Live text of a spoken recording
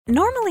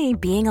Normally,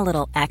 being a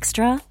little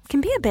extra can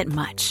be a bit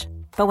much.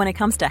 But when it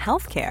comes to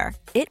healthcare,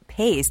 it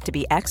pays to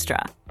be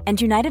extra. And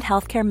United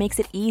Healthcare makes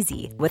it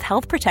easy with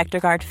Health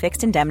Protector Guard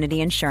fixed indemnity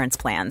insurance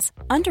plans.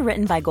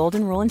 Underwritten by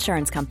Golden Rule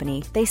Insurance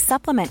Company, they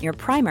supplement your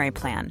primary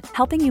plan,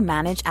 helping you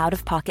manage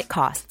out-of-pocket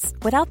costs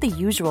without the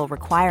usual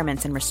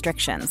requirements and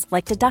restrictions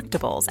like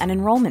deductibles and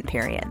enrollment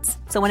periods.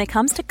 So when it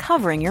comes to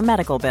covering your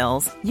medical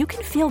bills, you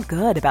can feel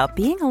good about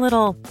being a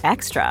little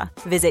extra.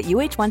 Visit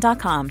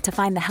uh1.com to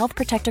find the Health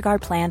Protector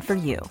Guard plan for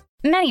you.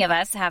 Many of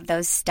us have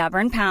those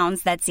stubborn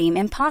pounds that seem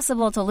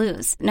impossible to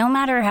lose, no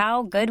matter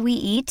how good we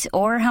eat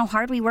or how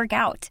hard we work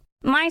out.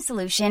 My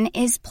solution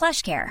is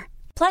PlushCare.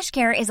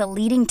 PlushCare is a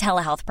leading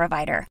telehealth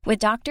provider with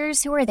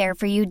doctors who are there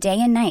for you day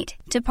and night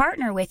to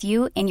partner with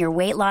you in your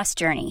weight loss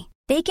journey.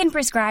 They can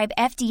prescribe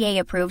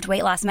FDA-approved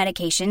weight loss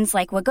medications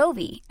like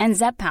Wegovy and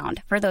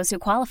Zepbound for those who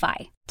qualify.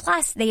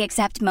 Plus, they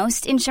accept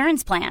most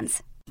insurance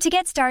plans. To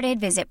get started,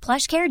 visit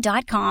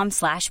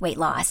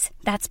plushcare.com/weightloss.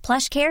 That's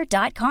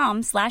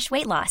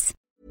plushcare.com/weightloss.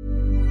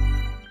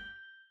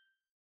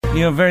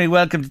 You're very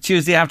welcome to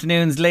Tuesday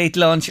afternoon's Late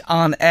Lunch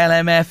on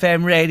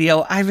LMFM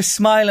Radio. I have a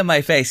smile on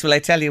my face. Well, I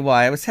tell you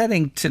why. I was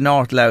heading to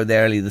North Louth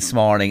early this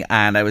morning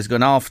and I was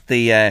going off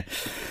the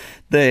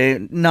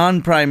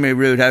non-primary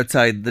route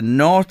outside the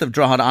north of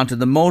Drogheda onto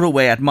the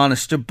motorway at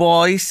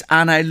Monasterboice,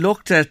 and I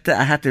looked at,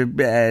 I had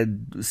to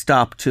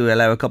stop to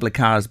allow a couple of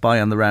cars by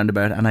on the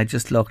roundabout, and I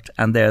just looked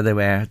and there they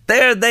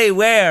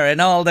were in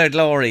all their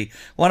glory.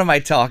 What am I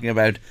talking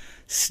about?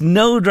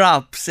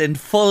 Snowdrops in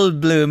full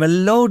bloom, a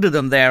load of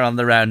them there on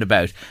the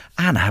roundabout.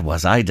 And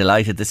was I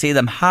delighted to see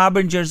them,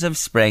 harbingers of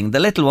spring. The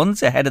little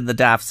ones ahead of the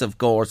daffs, of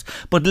course,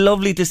 but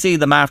lovely to see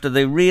them after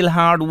the real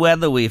hard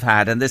weather we've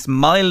had and this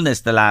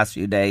mildness the last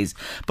few days.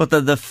 But they're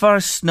the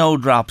first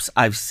snowdrops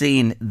I've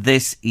seen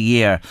this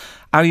year.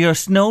 Are your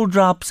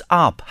snowdrops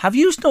up? Have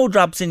you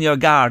snowdrops in your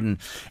garden?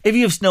 If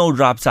you have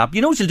snowdrops up,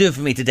 you know what you'll do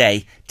for me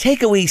today?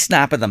 Take a wee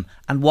snap of them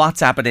and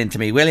WhatsApp it into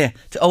me, will you?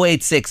 To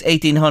 086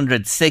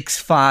 1800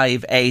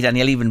 658, and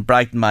you'll even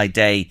brighten my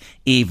day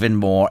even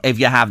more if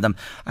you have them.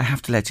 I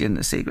have to let you in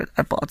a secret.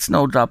 I bought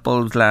snowdrop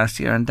bulbs last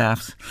year and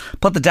daffs.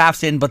 Put the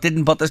daffs in but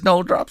didn't put the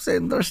snowdrops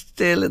in. They're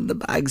still in the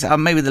bags.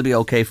 Maybe they'll be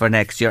okay for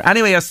next year.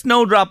 Anyway, your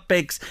snowdrop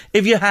picks,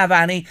 if you have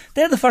any,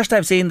 they're the first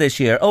I've seen this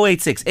year.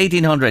 086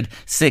 1800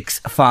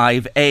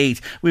 658.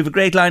 We've a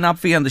great line-up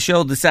for you on the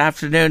show this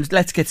afternoon.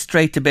 Let's get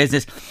straight to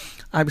business.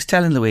 I was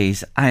telling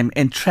Louise, I'm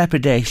in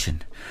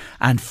trepidation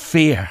and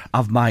fear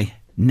of my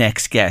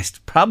next guest.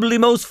 Probably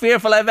most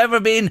fearful I've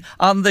ever been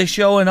on the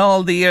show in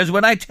all the years.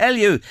 When I tell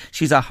you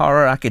she's a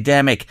horror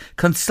academic,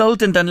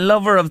 consultant and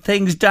lover of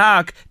things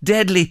dark,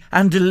 deadly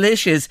and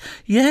delicious.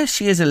 Yes,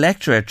 she is a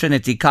lecturer at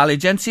Trinity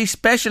College and she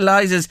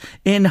specialises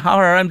in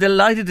horror. I'm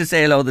delighted to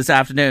say hello this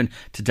afternoon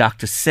to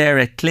Dr.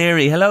 Sarah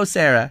Cleary. Hello,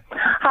 Sarah.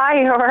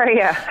 Hi, how are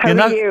you? How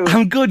are you?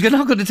 I'm good. You're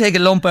not going to take a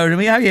lump out of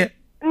me, are you?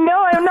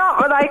 No, I'm not,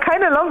 but I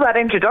kind of love that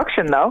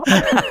introduction, though.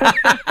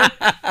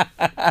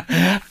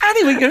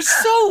 Anyway, you're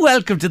so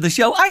welcome to the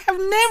show. I have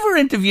never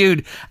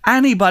interviewed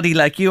anybody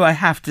like you, I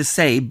have to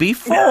say,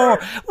 before.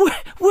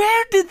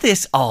 Where did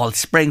this all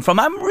spring from?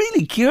 I'm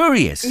really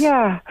curious.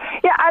 Yeah,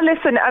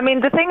 listen, I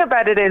mean, the thing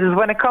about it is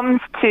when it comes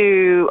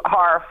to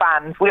horror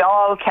fans, we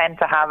all tend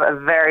to have a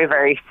very,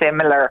 very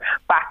similar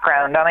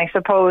background. And I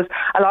suppose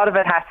a lot of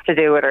it has to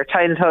do with our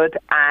childhood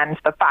and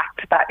the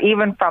fact that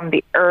even from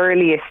the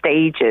earliest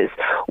stages,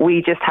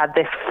 we just had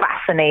this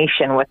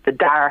fascination with the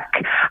dark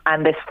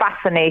and this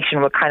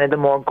fascination with kind of the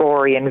more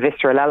gory and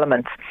visceral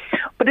elements.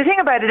 But the thing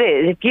about it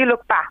is, if you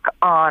look back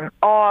on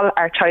all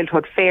our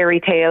childhood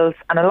fairy tales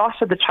and a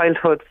lot of the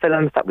childhood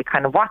films that we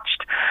kind of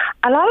watched,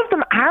 a lot of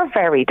them are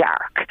very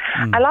dark.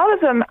 A lot of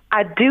them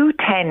do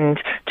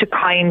tend to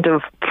kind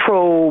of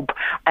probe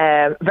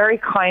very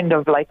kind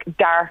of like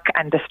dark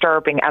and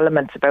disturbing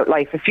elements about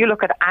life. If you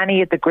look at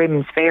any of the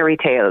Grimm's fairy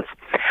tales,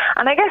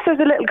 and I guess as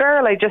a little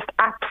girl I just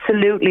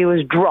absolutely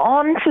was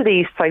drawn to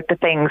these type of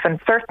things and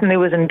certainly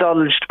was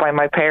indulged by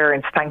my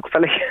parents,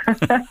 thankfully.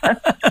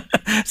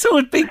 So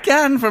it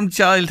began from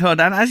childhood,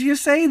 and as you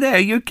say there,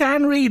 you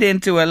can read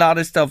into a lot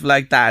of stuff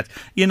like that,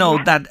 you know,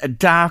 that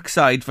dark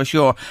side for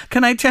sure.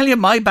 Can I tell you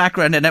my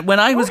background in it? When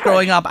I was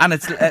growing up, and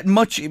it's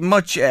much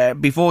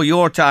before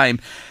your time,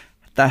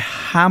 the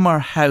Hammer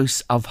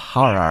House of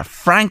Horror,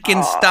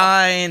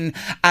 Frankenstein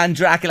and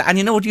Dracula. And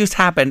you know what used to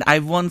happen? I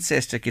have one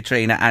sister,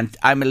 Katrina, and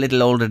I'm a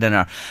little older than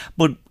her,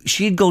 but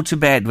she'd go to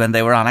bed when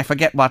they were on. I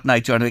forget what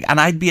night during the week, and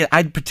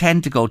I'd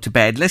pretend to go to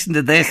bed. Listen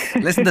to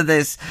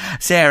this,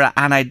 Sarah,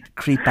 and I'd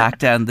creep back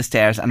down the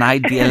stairs and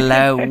I'd be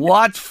allowed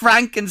watch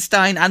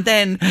Frankenstein, and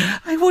then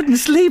I wouldn't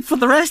sleep for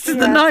the rest of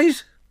the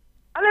night.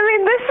 And I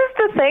mean, this is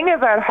the thing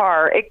about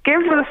horror. It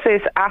gives us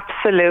this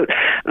absolute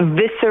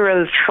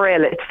visceral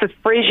thrill. It's the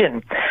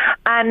frisson.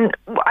 And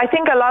I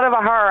think a lot of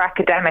horror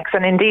academics,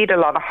 and indeed a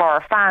lot of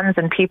horror fans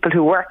and people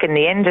who work in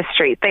the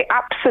industry, they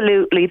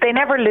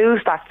never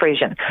lose that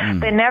frisson.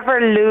 They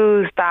never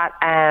lose that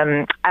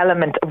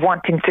element of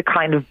wanting to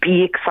kind of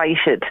be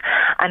excited.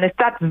 And it's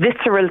that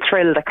visceral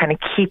thrill that kind of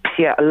keeps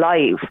you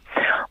alive.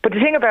 But the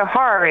thing about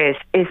horror is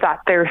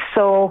that there's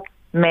so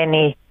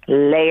many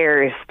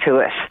layers to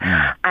it.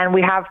 And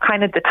we have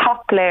kind of the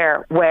top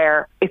layer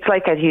where it's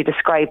like, as you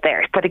described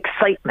there, it's that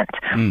excitement.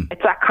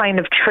 It's that kind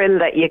of thrill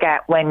that you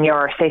get when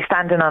you're, say,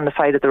 standing on the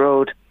side of the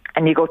road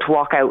and you go to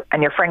walk out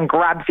and your friend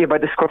grabs you by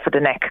the scruff of the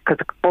neck because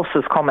the bus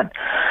is coming.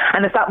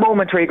 And it's that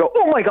moment where you go,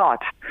 oh my God,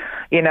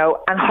 you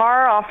know, and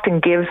horror often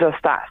gives us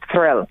that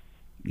thrill.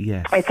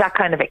 Yes. It's that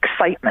kind of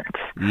excitement.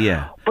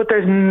 Yeah. But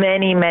there's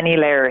many, many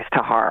layers to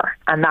horror.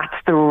 And that's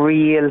the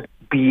real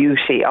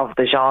beauty of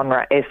the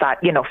genre, is that,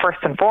 you know, first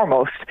and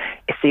foremost,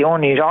 it's the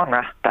only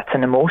genre that's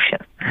an emotion.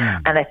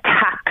 And it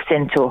taps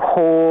into a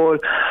whole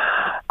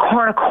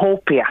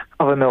cornucopia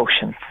of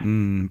emotions.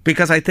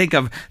 Because I think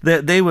of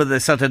they were the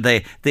sort of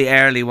the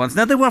early ones.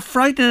 Now, they were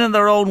frightening in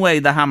their own way,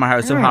 the Hammer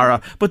House of Horror,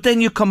 but then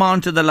you come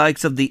on to the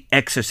likes of The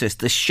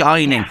Exorcist, The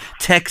Shining,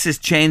 Texas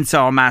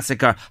Chainsaw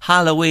Massacre,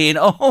 Halloween.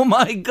 Oh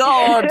my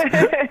God.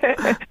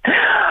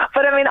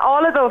 But I mean,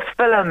 all of those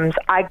films,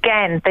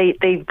 again, they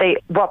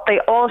what they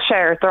all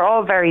share, they're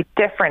all very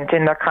different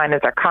in their kind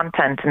of their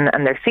content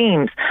and their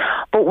themes.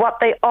 But what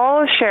they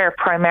all share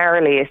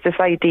primarily is this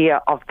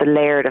idea of the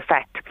layered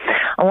effect.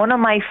 And one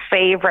of my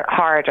favourite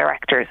horror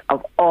directors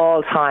of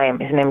all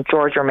time is named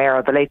George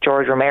Romero, the late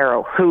George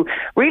Romero, who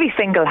really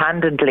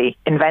single-handedly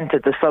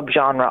invented the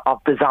subgenre of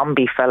the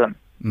zombie film.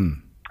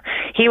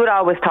 He would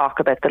always talk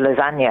about the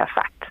lasagna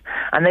effect.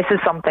 And this is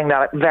something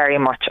that very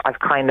much I've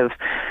kind of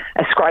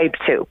ascribed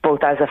to,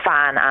 both as a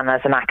fan and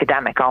as an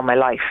academic all my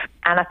life.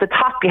 And at the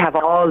top, you have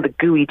all the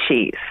gooey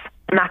cheese.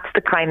 And that's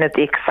the kind of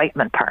the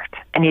excitement part.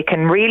 And you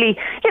can really,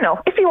 you know,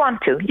 if you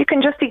want to, you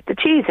can just eat the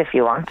cheese if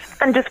you want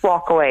and just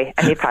walk away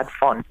and you've had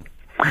fun.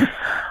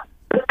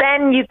 But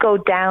then you go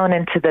down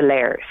into the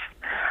layers.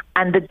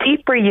 And the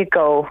deeper you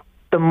go,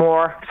 the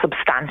more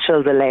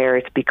substantial the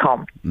layers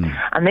become.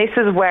 And this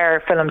is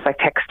where films like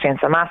Texas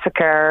Chainsaw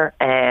Massacre,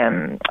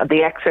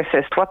 The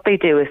Exorcist, what they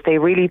do is they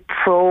really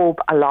probe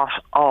a lot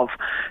of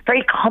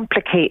very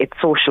complicated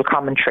social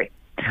commentary.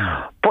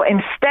 But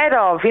instead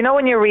of, you know,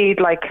 when you read,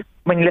 like,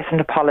 when you listen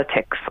to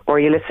politics or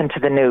you listen to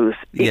the news,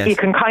 you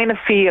can kind of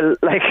feel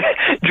like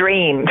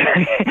drained.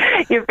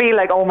 You feel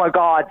like, oh my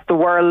God, the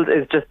world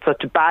is just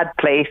such a bad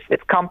place.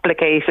 It's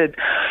complicated.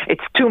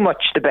 It's too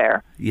much to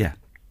bear. Yeah.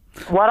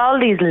 What all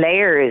these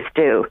layers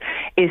do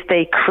is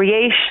they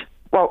create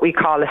what we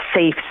call a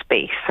safe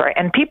space, right?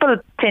 And people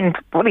think,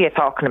 what are you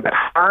talking about?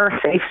 Horror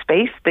safe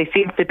space? They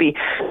seem to be,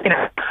 you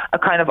know, a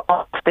kind of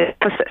opposite.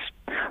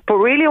 But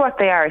really what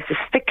they are is this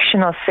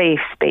fictional safe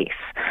space.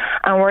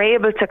 And we're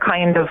able to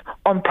kind of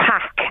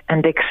unpack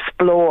and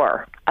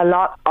explore a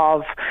lot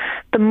of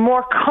the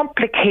more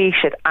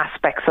complicated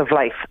aspects of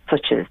life,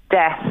 such as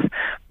death,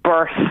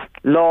 birth,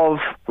 love,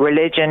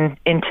 religion,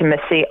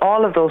 intimacy,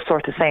 all of those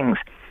sorts of things.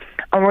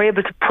 And we're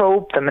able to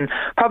probe them. And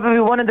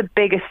probably one of the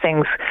biggest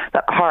things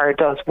that horror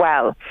does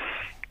well,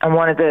 and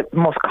one of the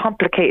most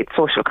complicated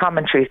social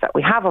commentaries that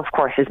we have, of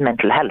course, is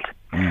mental health.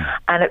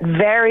 And it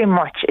very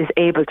much is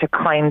able to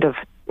kind of,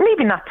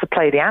 maybe not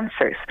supply the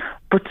answers,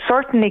 but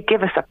certainly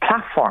give us a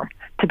platform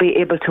to be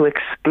able to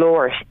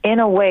explore it in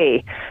a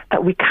way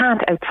that we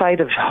can't outside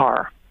of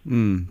horror.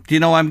 Do you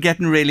know, I'm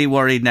getting really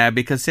worried now,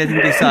 because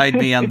sitting beside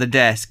me on the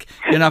desk,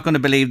 you're not going to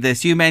believe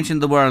this, you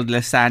mentioned the word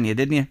lasagna,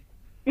 didn't you?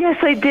 Yes,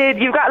 I did.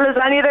 You've got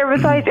lasagna there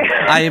beside you.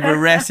 I have a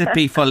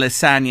recipe for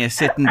lasagna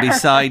sitting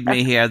beside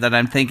me here that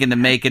I'm thinking of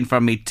making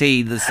for me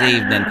tea this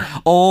evening.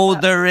 Oh,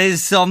 there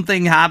is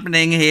something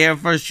happening here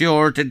for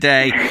sure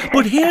today.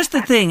 But here's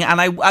the thing, and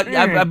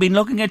I've been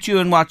looking at you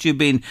and what you've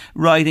been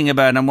writing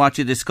about and what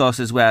you discuss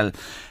as well.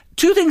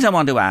 Two things I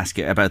want to ask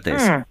you about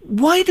this.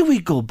 Why do we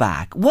go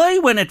back? Why,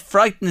 when it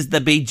frightens the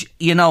beach,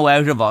 you know,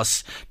 out of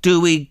us, do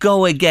we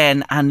go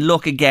again and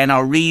look again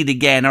or read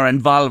again or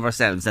involve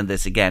ourselves in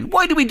this again?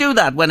 Why do we do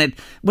that when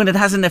it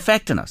has an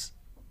effect on us?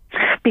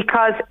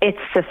 Because it's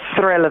the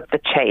thrill of the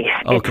chase.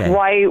 Okay. It's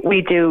why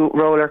we do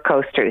roller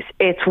coasters.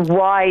 It's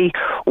why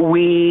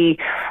we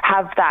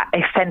have that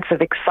sense of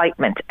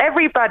excitement.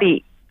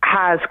 Everybody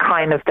has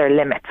kind of their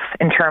limits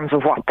in terms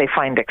of what they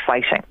find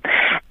exciting.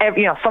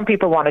 You know, some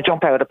people want to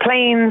jump out of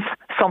planes.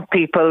 Some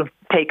people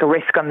take a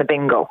risk on the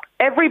bingo.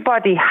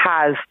 Everybody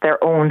has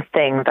their own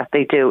thing that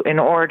they do in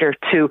order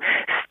to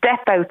step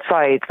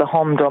outside the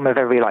humdrum of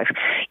every life.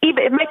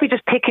 Even it might be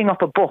just picking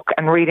up a book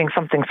and reading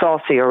something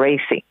saucy or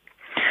racy.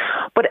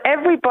 But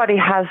everybody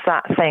has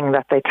that thing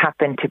that they tap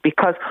into,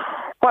 because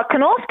what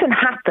can often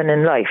happen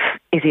in life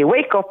is you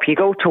wake up, you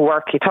go to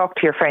work, you talk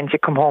to your friends, you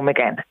come home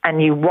again,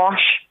 and you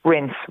wash,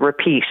 rinse,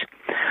 repeat.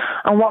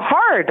 And what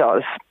horror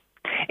does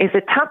is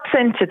it taps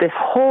into this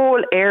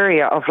whole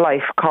area of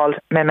life called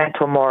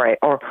memento mori,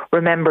 or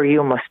remember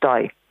you must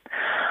die.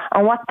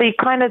 And what the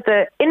kind of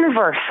the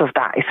inverse of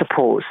that, I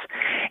suppose,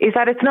 is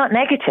that it's not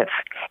negative.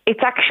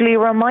 It's actually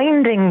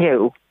reminding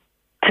you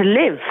to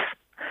live,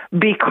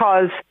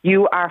 because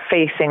you are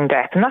facing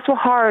death. And that's what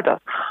horror does.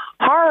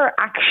 Horror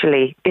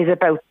actually is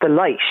about the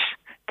light.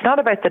 It's not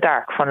about the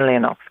dark, funnily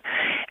enough.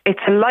 It's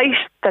a light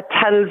that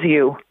tells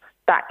you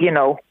that, you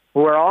know,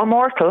 we're all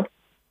mortal,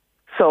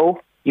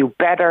 so you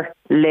better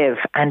live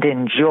and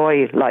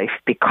enjoy life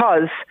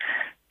because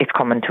it's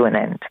coming to an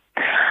end.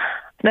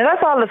 Now,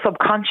 that's all the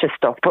subconscious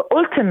stuff, but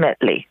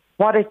ultimately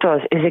what it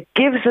does is it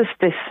gives us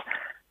this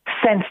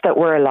sense that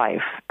we're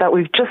alive, that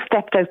we've just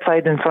stepped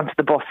outside in front of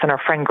the bus and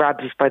our friend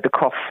grabs us by the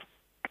cuff.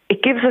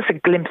 It gives us a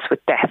glimpse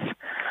with death,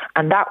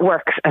 and that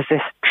works as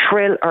this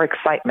thrill or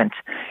excitement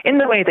in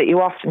the way that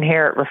you often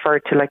hear it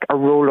referred to like a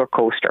roller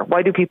coaster.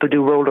 Why do people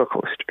do roller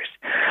coasters?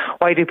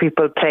 Why do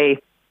people play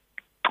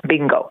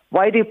bingo?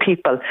 Why do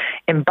people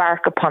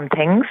embark upon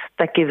things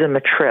that give them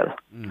a thrill?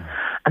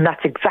 And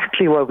that's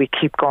exactly why we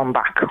keep going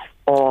back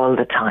all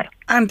the time.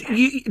 And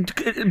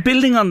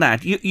building on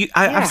that,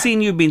 I've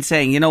seen you've been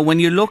saying, when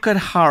you look at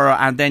horror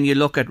and then you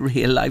look at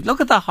real life,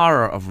 look at the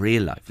horror of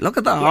real life. Look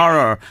at the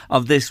horror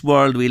of this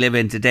world we live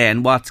in today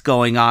and what's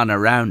going on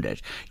around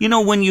it.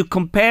 When you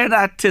compare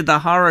that to the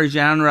horror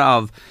genre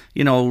of,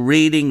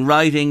 reading,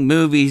 writing,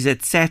 movies,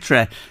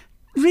 etc.,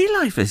 real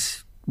life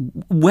is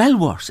well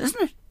worse,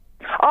 isn't it?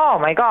 Oh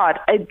my God,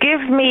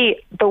 give me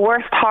the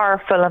worst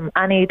horror film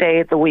any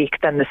day of the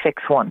week than The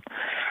Sixth One,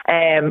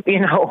 on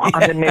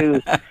the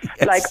news.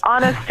 Yes. Like,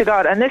 honest to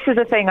God. And this is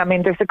the thing, I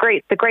mean, there's the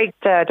great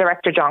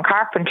director John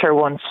Carpenter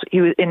once,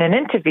 he was in an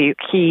interview,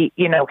 he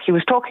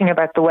was talking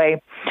about the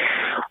way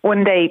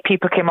one day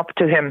people came up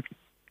to him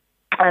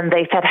and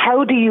they said,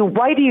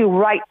 why do you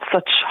write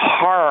such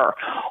horror?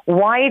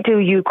 Why do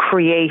you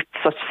create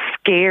such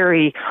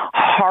scary,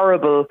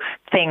 horrible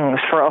things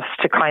for us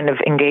to kind of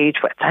engage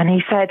with? And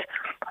he said,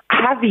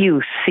 have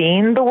you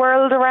seen the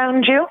world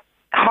around you?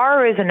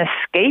 Horror is an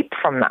escape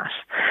from that.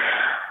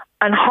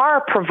 And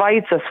horror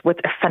provides us with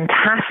a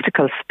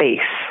fantastical space.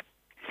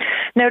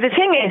 Now, the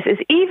thing is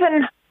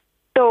even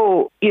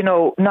though,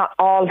 not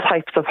all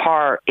types of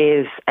horror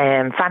is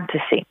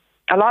fantasy,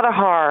 a lot of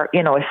horror,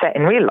 is set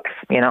in real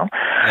life,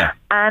 Yeah.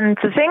 And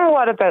the thing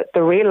about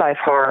the real life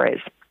horror is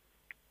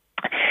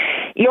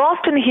you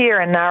often hear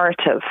a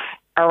narrative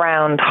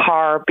around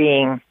horror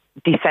being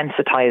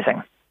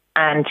desensitizing.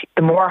 And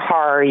the more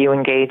horror you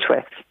engage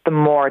with, the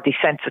more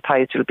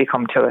desensitized you'll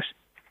become to it.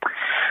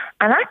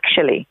 And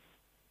actually,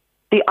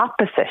 the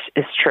opposite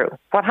is true.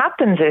 What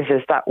happens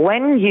is that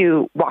when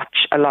you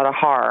watch a lot of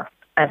horror,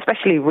 and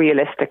especially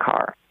realistic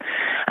horror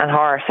and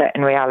horror set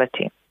in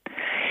reality,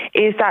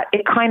 is that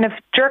it kind of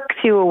jerks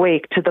you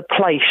awake to the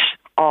plight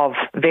of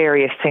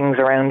various things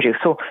around you.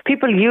 So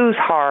people use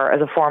horror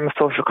as a form of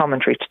social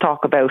commentary to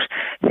talk about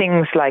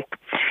things like,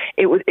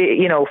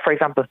 for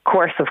example,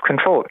 coercive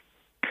control.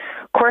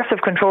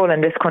 Coercive control in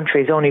this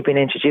country has only been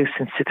introduced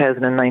since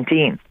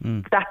 2019.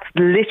 That's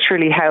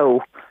literally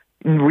how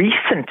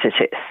recent it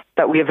is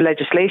that we have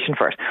legislation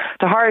for it.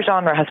 The horror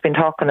genre has been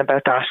talking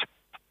about that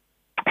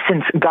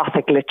since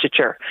Gothic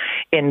literature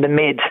in the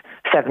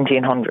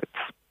mid-1700s.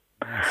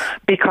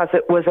 Because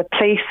it was a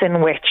place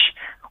in which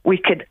we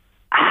could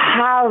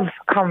have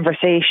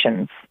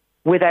conversations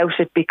without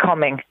it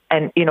becoming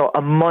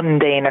a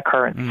mundane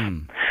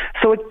occurrence.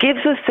 So it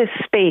gives us this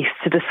space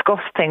to discuss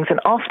things, and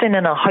often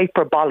in a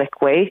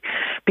hyperbolic way,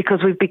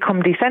 because we've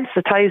become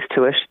desensitized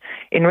to it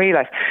in real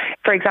life.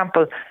 For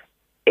example,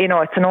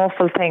 it's an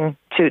awful thing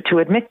to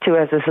admit to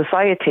as a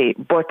society,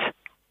 but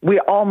we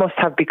almost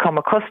have become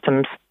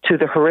accustomed to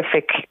the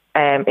horrific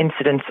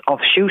incidents of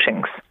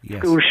shootings,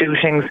 school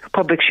shootings,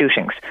 public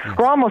shootings. Yes.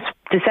 We're almost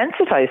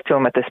desensitized to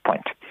them at this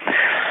point.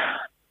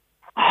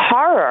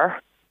 Horror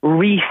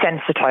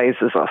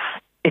resensitizes us.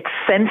 It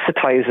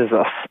sensitizes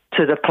us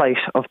to the plight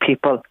of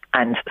people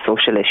and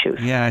social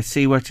issues. Yeah, I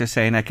see what you're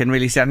saying. I can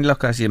really see. And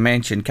look, as you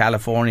mentioned,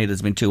 California,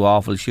 there's been 2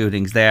 awful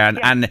shootings there,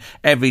 and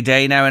every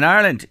day now in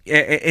Ireland,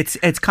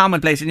 it's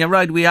commonplace. And you're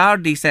right, we are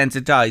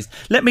desensitised.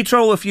 Let me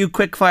throw a few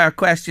quick-fire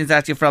questions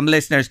at you from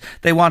listeners.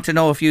 They want to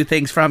know a few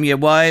things from you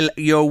while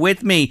you're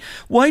with me.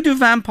 Why do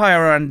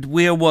vampire and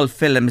werewolf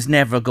films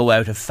never go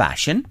out of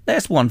fashion?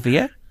 There's one for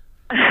you.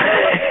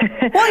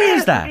 Why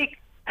is that?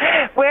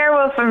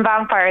 Werewolf and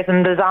vampires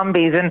and the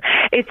zombies, and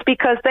it's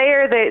because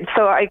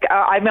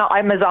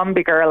I'm a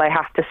zombie girl, I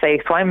have to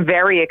say, so I'm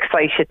very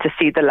excited to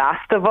see The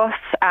Last of Us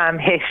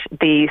hit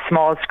the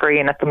small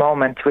screen at the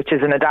moment, which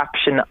is an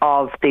adaptation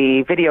of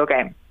the video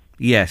game.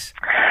 Yes.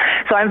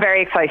 So I'm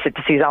very excited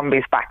to see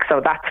zombies back.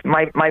 So that's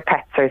my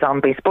pets are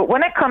zombies. But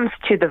when it comes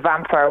to the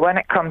vampire, when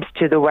it comes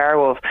to the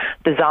werewolf,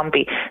 the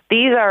zombie,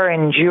 these are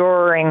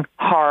enduring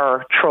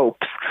horror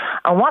tropes.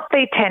 And what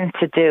they tend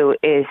to do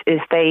is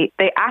they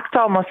act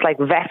almost like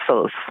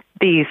vessels.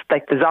 These,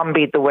 like the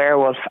zombie, the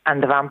werewolf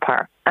and the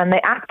vampire. And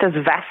they act as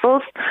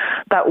vessels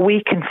that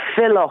we can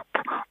fill up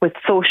with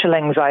social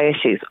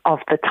anxieties of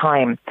the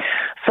time.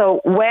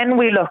 So when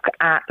we look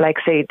at, like,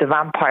 say, the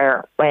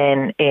vampire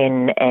when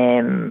in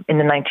the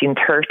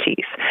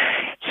 1930s,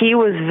 he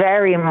was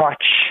very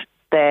much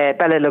the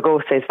Bela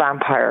Lugosi's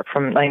vampire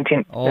from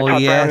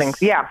Browning's.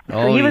 Yeah.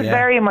 So he was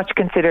very much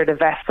considered a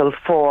vessel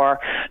for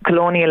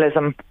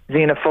colonialism,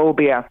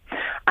 xenophobia,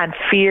 and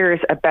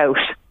fears about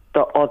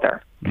the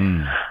other.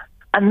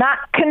 And that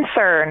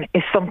concern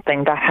is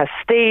something that has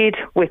stayed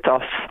with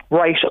us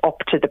right up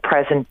to the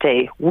present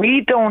day.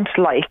 We don't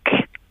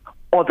like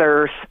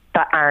others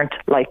that aren't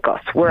like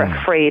us. We're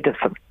afraid of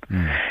them.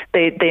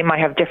 They might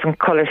have different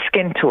colour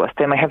skin to us.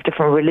 They might have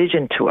different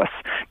religion to us.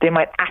 They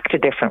might act a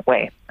different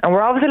way. And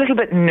we're always a little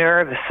bit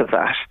nervous of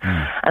that.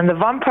 And the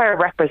vampire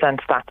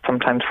represents that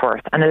sometimes for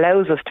us and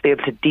allows us to be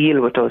able to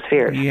deal with those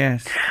fears.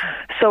 Yes.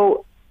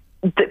 So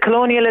the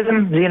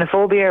colonialism,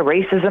 xenophobia,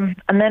 racism,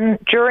 and then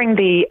during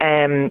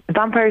the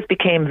vampires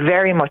became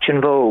very much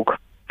in vogue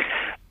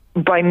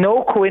by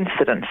no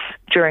coincidence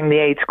during the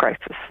AIDS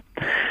crisis,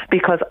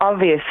 because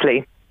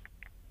obviously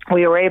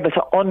we were able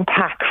to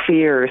unpack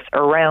fears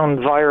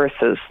around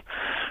viruses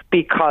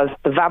because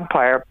the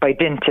vampire, by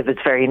dint of its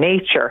very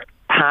nature,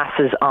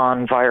 passes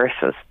on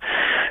viruses.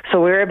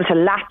 So we were able to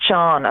latch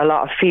on a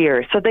lot of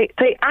fears. So they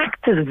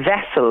act as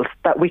vessels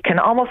that we can,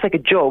 almost like a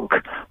jug,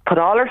 put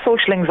all our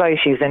social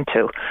anxieties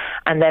into.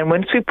 And then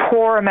once we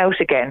pour them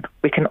out again,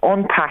 we can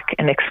unpack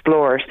and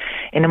explore it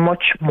in a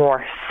much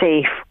more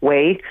safe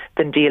way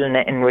than dealing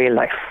it in real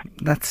life.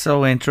 That's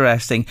so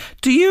interesting.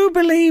 Do you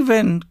believe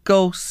in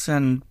ghosts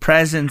and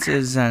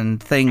presences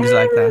and things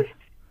like that?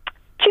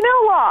 Do you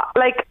know what?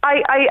 Like,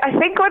 I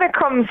think when it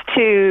comes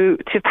to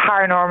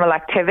paranormal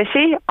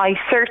activity, I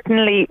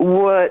certainly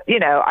would,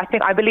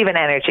 I believe in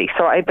energy.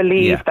 So I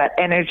believe that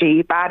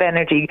energy, bad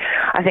energy,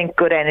 I think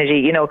good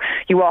energy,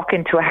 you walk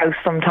into a house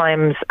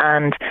sometimes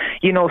and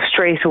you know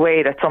straight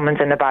away that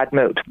someone's in a bad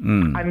mood.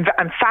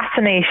 I'm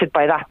fascinated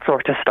by that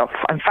sort of stuff.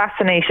 I'm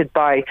fascinated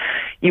by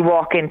you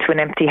walk into an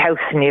empty house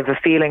and you have a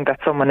feeling that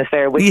someone is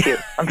there with you.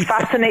 I'm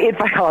fascinated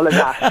by all of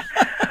that.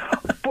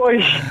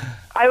 But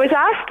I was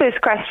asked this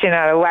question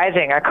at a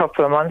wedding a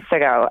couple of months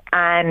ago,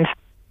 and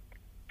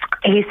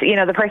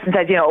the person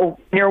said,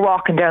 you're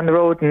walking down the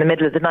road in the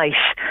middle of the night.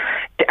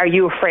 Are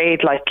you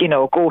afraid, a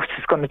ghost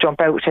is going to jump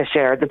out at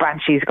you, or the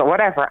banshees go,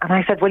 whatever? And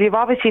I said, well, you've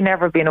obviously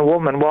never been a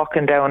woman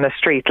walking down a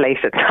street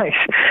late at night,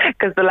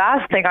 because the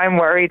last thing I'm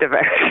worried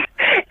about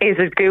is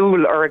a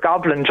ghoul or a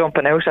goblin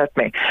jumping out at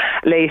me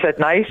late at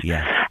night.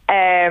 Yeah.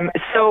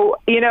 So,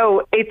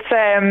 it's,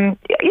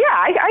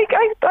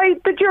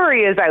 the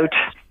jury is out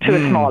to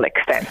a small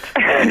extent.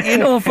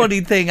 A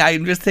funny thing,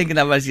 I'm just thinking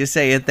of, as you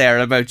say it there,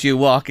 about you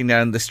walking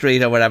down the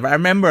street or whatever. I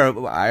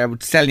remember, I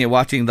was telling you,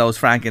 watching those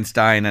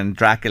Frankenstein and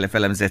Dracula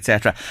films,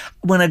 etc.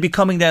 When I'd be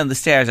coming down the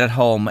stairs at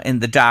home in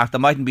the dark, there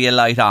mightn't be a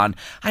light on,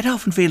 I'd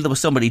often feel there was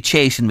somebody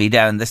chasing me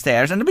down the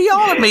stairs, and it'd be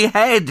all in my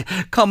head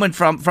coming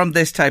from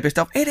this type of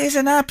stuff. It is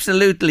an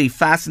absolutely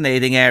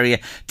fascinating area.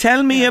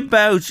 Tell me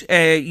about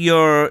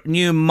your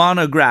new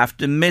monograph,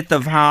 The Myth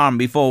of Harm,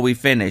 before we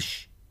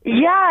finish.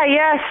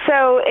 Yeah.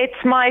 So it's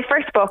my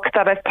first book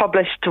that I've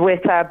published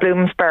with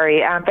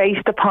Bloomsbury,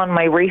 based upon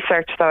my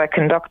research that I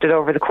conducted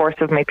over the course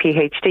of my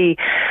PhD.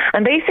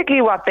 And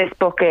basically what this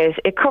book is,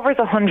 it covers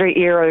 100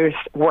 years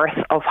worth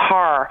of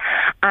horror,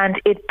 and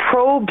it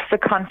probes the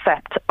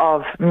concept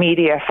of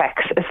media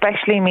effects,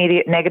 especially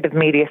negative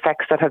media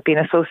effects that have been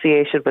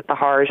associated with the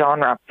horror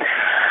genre.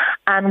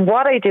 And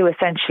what I do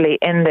essentially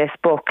in this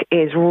book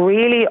is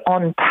really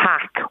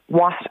unpack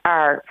what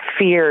our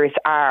fears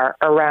are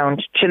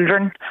around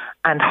children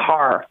and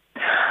horror.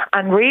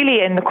 And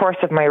really, in the course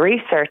of my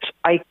research,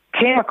 I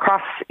came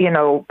across, and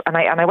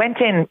I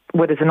went in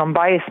with as an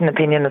unbiased an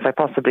opinion as I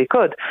possibly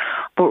could.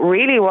 But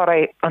really, what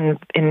I kind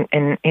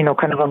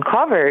of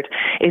uncovered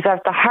is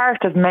at the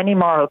heart of many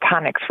moral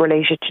panics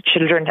related to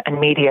children and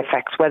media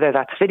effects, whether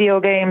that's video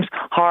games,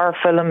 horror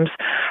films,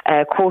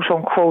 quote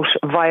unquote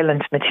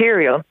violent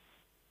material,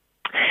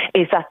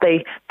 is that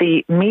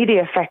the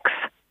media effects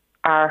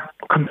are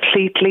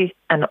completely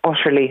and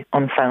utterly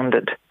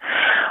unfounded.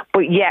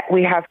 But yet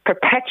we have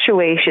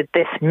perpetuated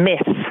this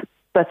myth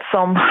that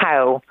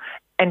somehow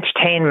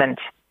entertainment,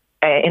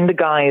 in the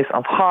guise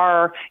of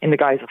horror, in the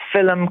guise of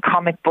film,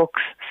 comic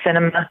books,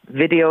 cinema,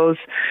 videos,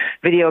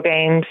 video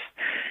games,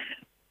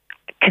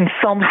 can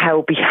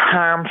somehow be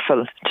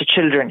harmful to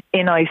children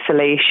in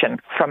isolation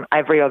from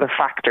every other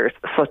factors,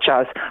 such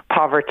as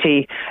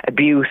poverty,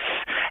 abuse,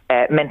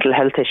 mental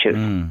health issues.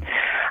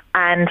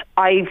 And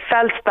I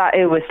felt that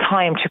it was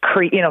time to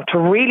create, to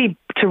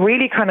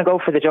really kind of go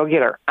for the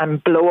jugular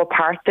and blow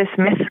apart this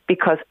myth,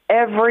 because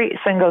every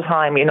single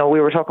time, we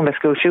were talking about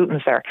school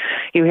shootings there,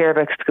 you hear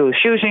about school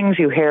shootings,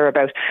 you hear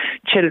about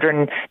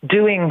children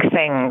doing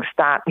things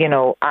that,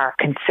 are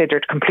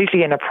considered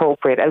completely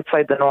inappropriate,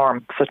 outside the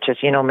norm, such as,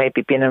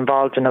 maybe being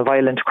involved in a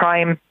violent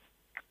crime,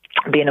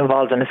 being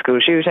involved in a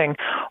school shooting,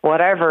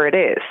 whatever it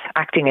is,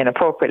 acting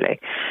inappropriately.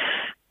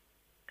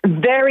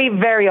 Very,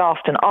 very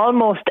often,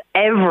 almost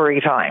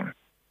every time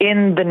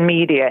in the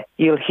media,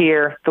 you'll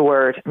hear the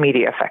word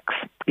media effects.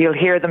 You'll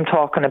hear them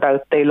talking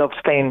about they loved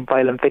playing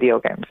violent video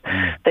games.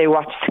 They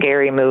watched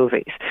scary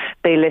movies.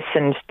 They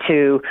listened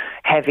to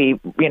heavy,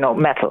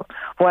 metal,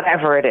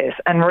 whatever it is.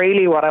 And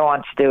really what I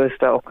want to do is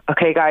go,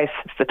 okay, guys,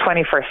 it's the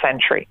 21st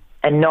century.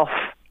 Enough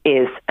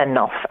is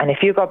enough. And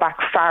if you go back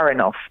far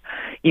enough,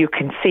 you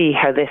can see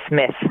how this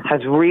myth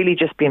has really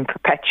just been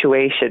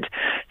perpetuated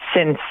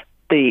since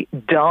the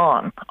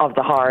dawn of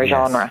the horror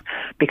genre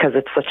because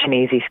it's such an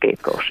easy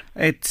scapegoat.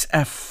 It's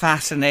a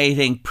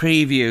fascinating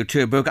preview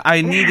to a book.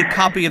 I need a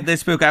copy of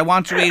this book. I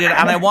want to read it,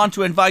 and I want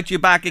to invite you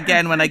back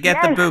again when I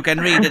get the book and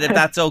read it, if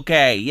that's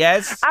okay.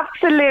 Yes?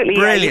 Absolutely.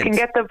 Brilliant. Yeah, you can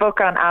get the book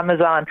on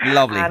Amazon.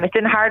 Lovely. It's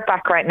in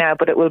hardback right now,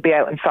 but it will be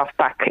out in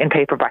softback, in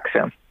paperback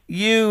soon.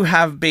 You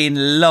have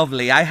been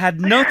lovely. I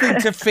had nothing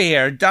to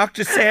fear.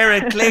 Dr.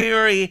 Sarah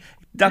Cleary,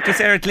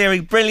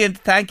 brilliant.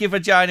 Thank you for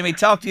joining me.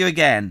 Talk to you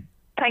again.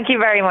 Thank you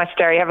very much,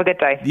 Jerry. Have a good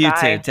day. You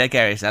Bye. too. Take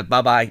care of yourself.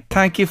 Bye-bye.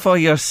 Thank you for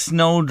your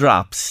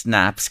snowdrop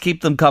snaps.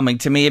 Keep them coming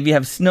to me. If you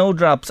have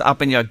snowdrops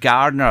up in your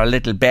garden or a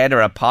little bed or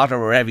a pot or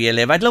wherever you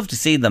live, I'd love to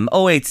see them.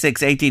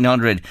 086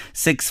 1800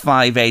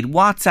 658.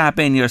 WhatsApp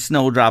in your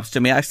snowdrops to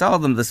me. I saw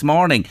them this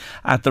morning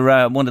at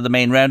the one of the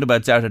main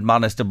roundabouts out at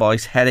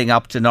Monasterboice, heading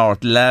up to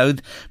North Louth.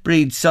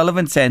 Breed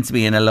Sullivan sends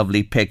me in a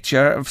lovely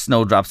picture of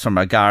snowdrops from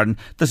her garden.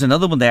 There's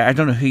another one there. I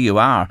don't know who you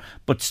are,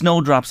 but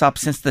snowdrops up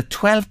since the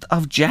 12th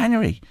of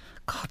January.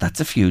 God, that's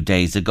a few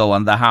days ago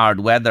on the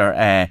hard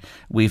weather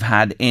we've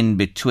had in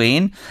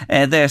between.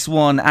 There's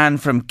one, Anne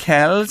from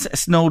Kells.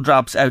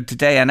 Snowdrops out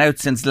today and out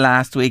since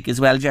last week as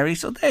well, Jerry.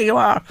 So there you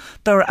are.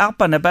 They're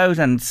up and about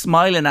and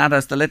smiling at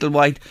us, the little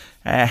white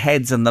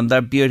heads on them.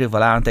 They're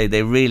beautiful, aren't they?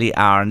 They really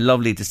are, and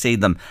lovely to see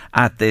them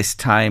at this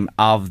time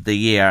of the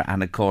year.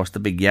 And of course the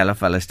big yellow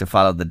fellas to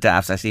follow the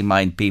daffs. I see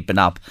mine peeping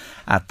up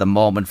at the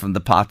moment from the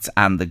pots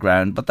and the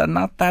ground, but they're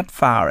not that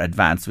far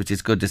advanced, which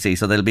is good to see.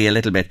 So they'll be a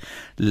little bit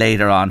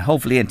later on,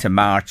 hopefully into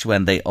March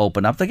when they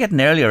open up. They're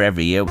getting earlier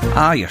every year.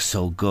 You're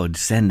so good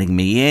sending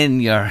me in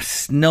your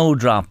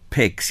snowdrop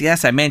pics.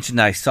 Yes, I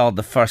mentioned I saw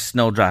the first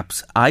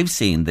snowdrops I've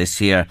seen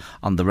this year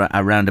on the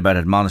roundabout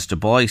at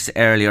Monasterboice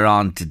earlier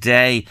on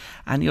today.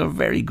 And you're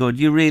very good.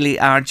 You really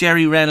are.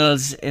 Jerry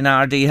Reynolds in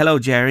RD. Hello,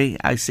 Jerry.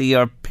 I see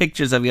your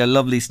pictures of your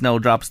lovely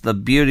snowdrops. They're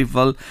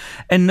beautiful.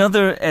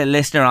 Another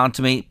listener on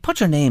to me. Put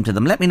your name to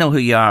them. Let me know who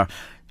you are.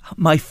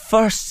 My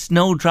first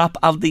snowdrop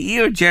of the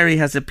year, Jerry,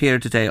 has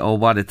appeared today. Oh,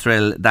 what a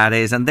thrill that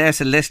is. And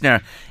there's a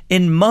listener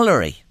in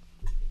Mullery.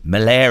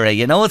 Malera,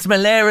 you know it's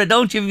Malera,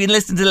 don't you? If you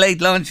listen to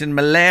Late Lunch in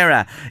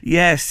Malera.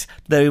 Yes,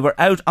 they were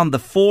out on the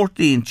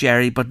 14th,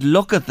 Jerry, but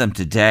look at them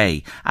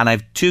today. And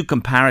I've two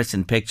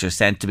comparison pictures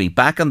sent to me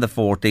back on the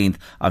 14th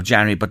of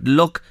January, but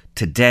look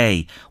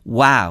today.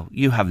 Wow,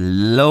 you have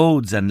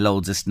loads and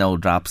loads of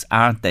snowdrops.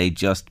 Aren't they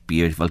just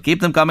beautiful?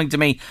 Keep them coming to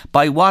me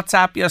by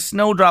WhatsApp, your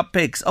snowdrop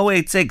pics.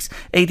 086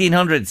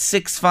 1800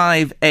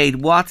 658.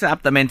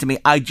 WhatsApp them into me.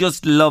 I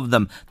just love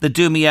them. They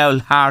do me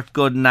old heart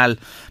good, and I'll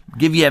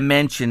give you a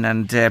mention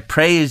and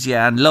praise you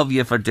and love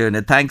you for doing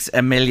it. Thanks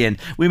a million.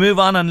 We move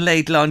on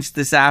Late Lunch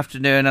this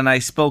afternoon, and I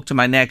spoke to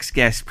my next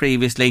guest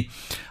previously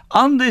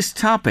on this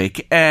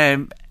topic.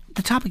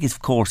 The topic, of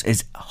course,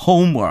 is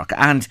homework.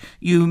 And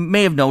you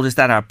may have noticed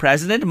that our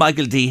president,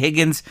 Michael D.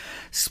 Higgins,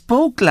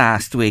 spoke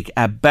last week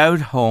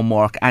about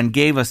homework and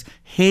gave us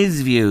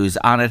his views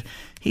on it.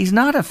 He's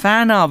not a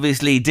fan,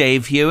 obviously,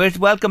 Dave Hewitt.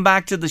 Welcome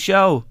back to the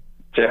show.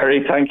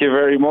 Jerry, thank you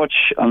very much.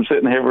 I'm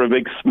sitting here with a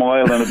big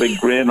smile and a big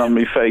grin on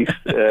my face,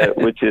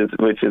 which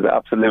is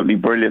absolutely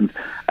brilliant.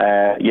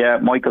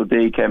 Michael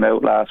D came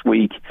out last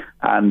week,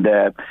 and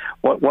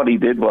what he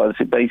did was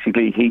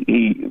basically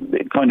he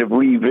kind of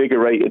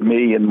reinvigorated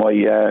me in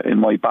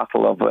my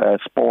battle of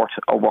sport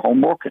over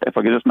homework. If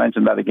I could just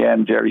mention that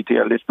again, Jerry, to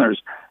your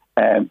listeners.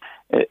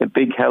 A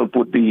big help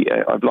would be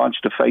I've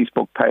launched a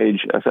Facebook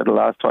page. I said the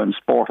last time,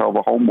 Sport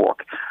Over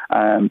Homework,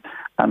 and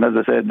as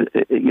I said,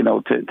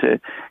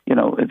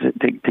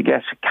 to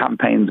get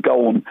campaigns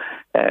going,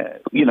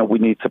 we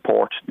need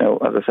support. Now,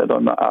 as I said,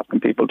 I'm not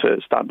asking people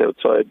to stand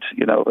outside,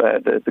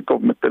 the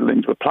government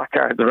buildings with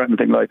placards or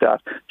anything like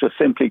that. Just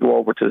simply go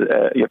over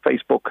to your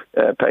Facebook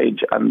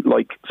page and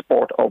like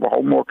Sport Over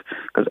Homework,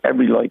 because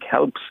every like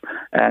helps.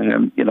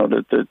 And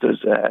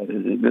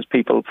there's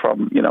people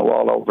from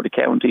all over the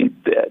county,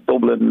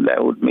 Dublin,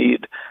 Louth,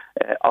 Meath,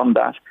 on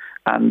that.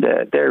 And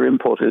their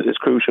input is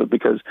crucial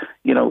because,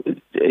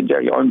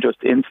 Jerry, I'm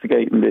just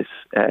instigating this,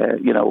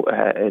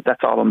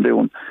 that's all I'm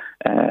doing.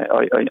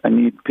 I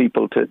need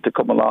people to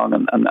come along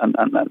and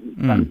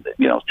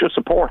just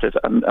support it.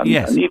 And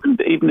yes. And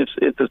even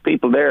if there's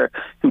people there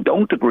who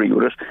don't agree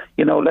with it,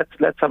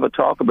 let's have a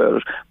talk about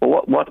it.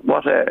 But what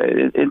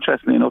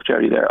interestingly enough,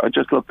 Jerry, there, I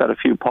just looked at a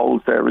few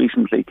polls there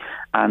recently,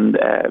 and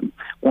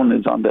one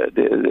is on the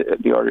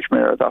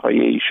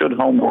irishmirror.ie. Should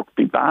homework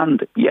be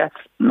banned? Yes,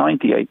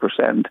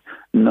 98%.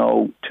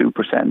 No, 2%.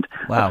 Wow.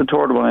 That's the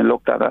third one I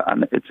looked at,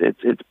 and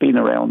it's been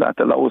around that.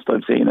 The lowest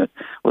I've seen it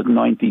was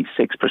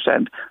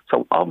 96%.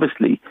 So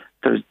obviously,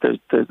 there's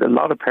a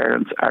lot of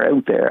parents are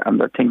out there, and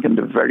they're thinking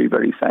the very,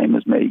 very same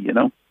as me.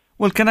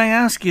 Well, can I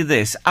ask you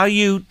this? Are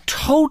you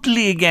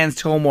totally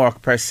against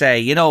homework per se?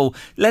 You know,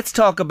 let's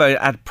talk about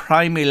at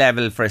primary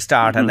level for a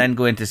start and then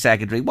go into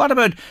secondary. What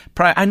about,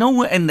 I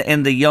know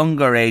in the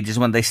younger ages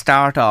when they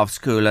start off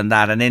school and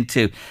that and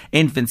into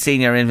infants,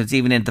 senior infants,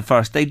 even into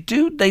first, they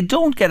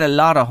don't get a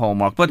lot of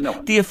homework.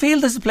 But do you feel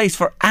there's a place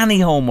for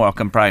any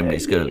homework in primary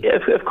school?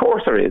 Of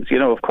course there is. You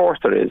know, of course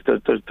there is.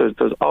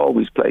 There's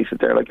always places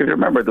there. Like if you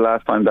remember the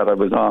last time that I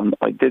was on,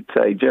 I did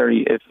say,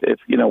 Jerry,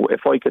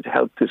 if I could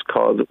help this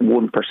cause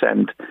 1%,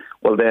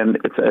 well then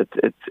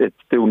it's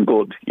doing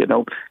good. You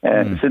know,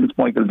 since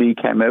Michael D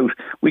came out,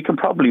 we can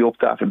probably up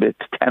that a bit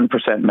to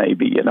 10%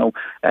 maybe. You know,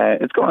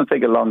 it's going to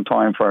take a long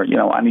time for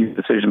any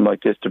decision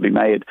like this to be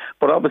made.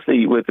 But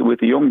obviously with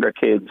the younger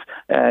kids,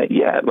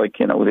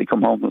 they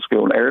come home from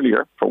school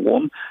earlier for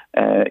one.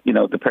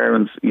 The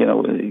parents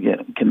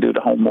can do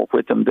the homework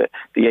with them,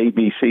 the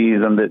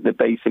ABCs and the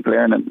basic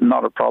learning,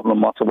 not a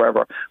problem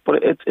whatsoever.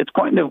 But it's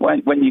kind of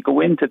when you go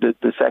into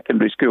the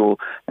secondary school,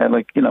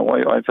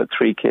 I've had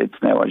 3 kids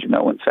now, as you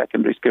know, in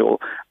secondary school,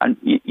 and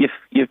you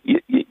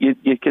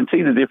can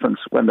see the difference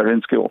when they're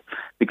in school,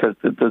 because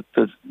there's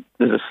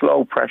a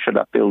slow pressure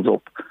that builds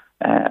up.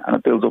 And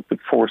it builds up with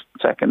first,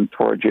 second,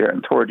 third year,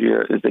 and third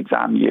year is the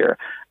exam year,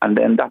 and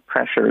then that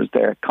pressure is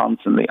there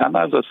constantly. And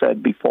as I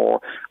said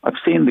before, I've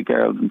seen the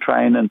girls in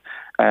training.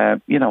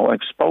 I've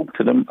spoke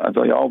to them, as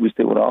I always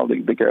do with all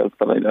the girls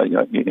that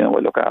I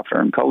look after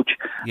and coach,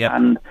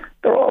 and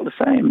they're all the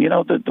same.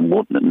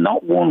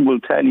 Not one will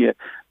tell you,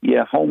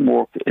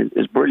 homework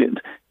is brilliant.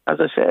 As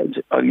I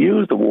said, I'll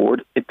use the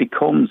word, it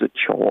becomes a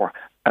chore.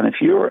 And if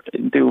you're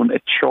doing a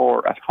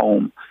chore at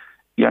home,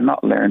 you're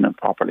not learning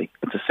properly.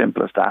 It's as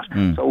simple as that.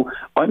 So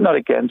I'm not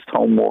against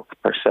homework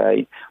per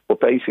se, but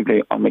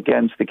basically I'm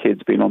against the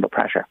kids being under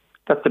pressure.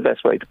 That's the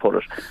best way to put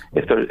it.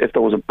 If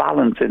there was a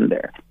balance in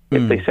there,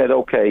 if they said,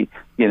 okay,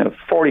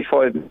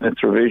 45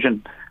 minutes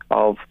revision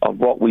of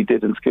what we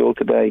did in school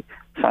today,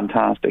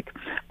 fantastic.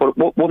 But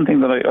one thing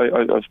that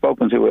I've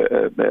spoken to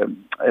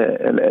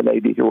a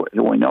lady who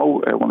I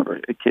know, one of her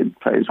kids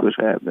plays with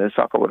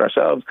soccer with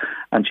ourselves,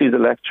 and she's a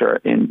lecturer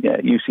in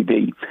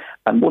UCD.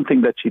 And one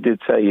thing that she did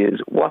say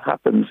is what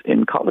happens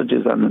in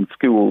colleges and in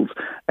schools,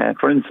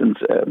 for instance,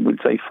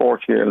 we'd say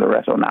fourth year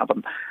Loreto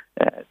Navan,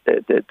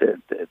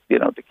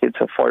 the kids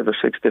have 5 or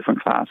 6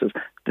 different classes.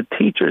 The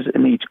teachers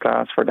in each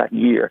class for that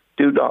year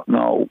do not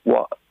know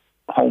what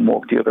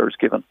homework the other is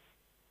given.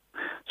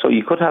 So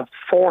you could have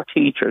 4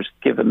 teachers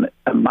given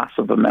a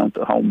massive amount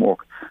of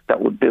homework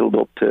that would build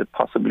up to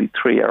possibly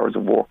 3 hours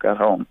of work at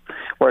home.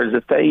 Whereas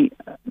if they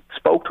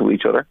spoke to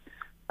each other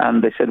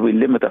and they said, we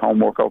limit the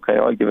homework, okay,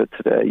 I give it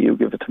today, you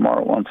give it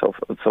tomorrow, and so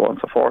on and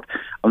so forth.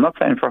 I'm not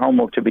saying for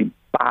homework to be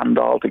banned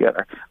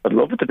altogether. I'd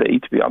love it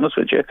to be honest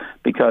with you,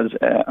 because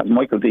as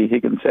Michael D.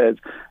 Higgins says,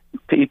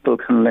 people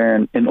can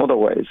learn in other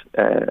ways,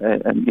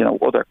 and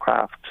other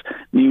crafts,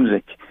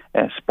 music,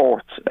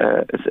 sports,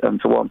 and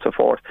so on and so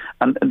forth.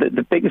 And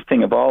the biggest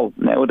thing of all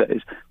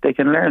nowadays, they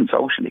can learn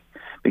socially,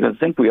 because I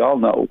think we all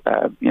know,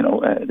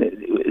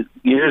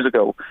 years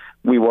ago,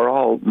 we were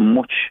all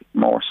much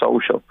more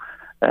social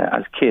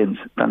as kids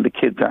than the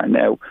kids are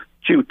now,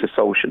 due to the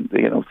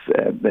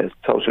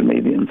social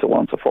media and so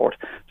on and so forth.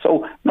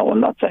 So no, I'm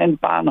not saying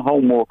ban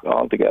homework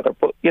altogether,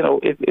 but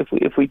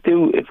if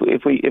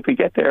we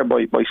get there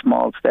by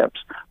small steps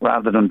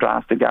rather than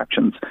drastic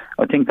actions,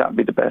 I think that'd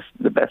be the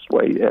best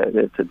way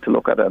to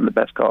look at it, and the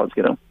best cause.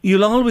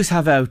 You'll always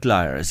have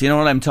outliers. You know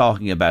what I'm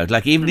talking about.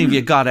 Like even if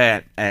you got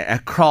a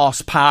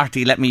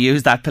cross-party, let me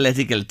use that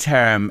political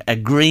term,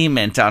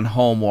 agreement on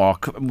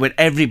homework with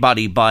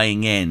everybody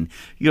buying in,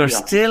 you're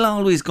still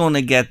always going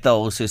to get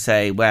those who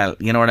say, well,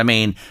 you know what I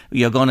mean,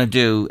 you're going to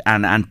do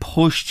and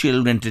push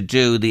children to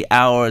do the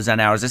hours and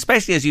hours,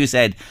 especially as you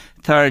said,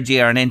 third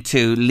year and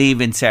into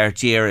leave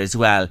insert year as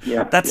well.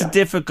 That's a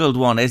difficult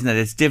one, isn't it?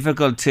 It's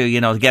difficult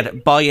to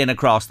get buy-in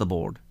across the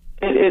board.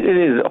 It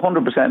is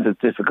 100%.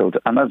 It's difficult,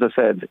 and as I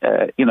said,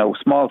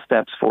 small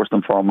steps first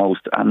and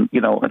foremost. And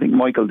I think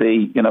Michael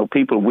D.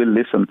 People will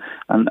listen,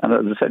 and as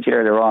I said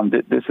earlier on,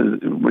 this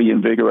has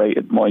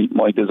reinvigorated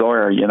my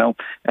desire.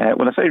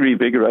 When I say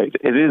reinvigorate,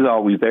 it is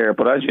always there.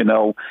 But as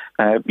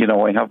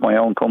I have my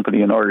own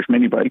company in Irish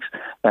Mini Bikes.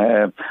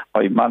 I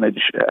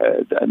manage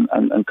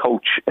and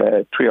coach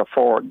 3 or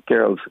 4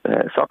 girls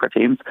soccer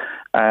teams.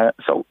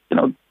 So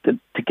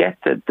to get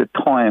the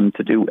time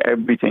to do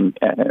everything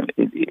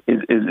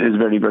is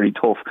very, very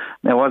tough.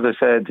 Now, as I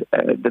said,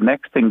 the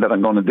next thing that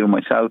I'm going to do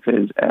myself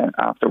is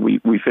after we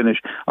finish,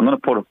 I'm going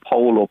to put a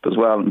poll up as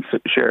well and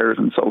share it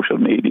on social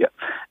media.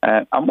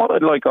 And what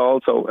I'd like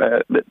also,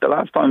 the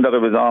last time that I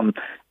was on,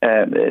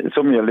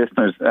 some of your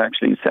listeners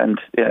actually sent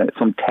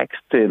some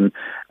text in.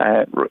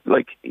 I'd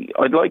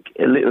like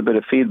a little bit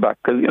of feedback,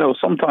 because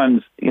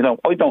sometimes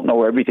I don't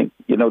know everything.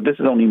 This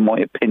is only my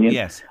opinion.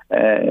 Yes.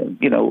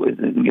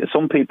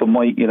 Some people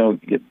might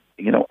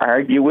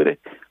argue with it,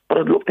 but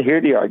I'd love to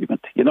hear the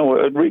argument.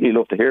 I'd really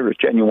love to hear it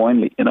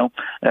genuinely.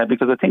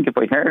 Because I think if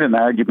I heard an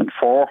argument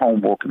for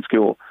homework in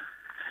school,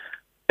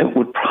 it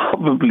would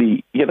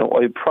probably,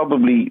 I'd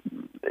probably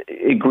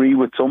agree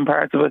with some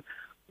parts of it,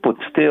 But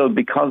still,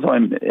 because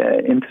I'm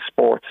into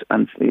sports,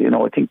 and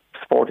I think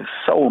sport is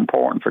so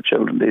important for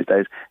children these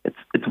days.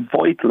 It's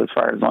vital as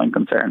far as I'm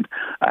concerned,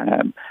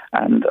 and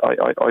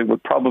I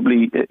would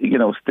probably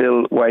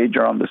still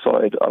wager on the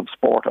side of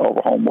sport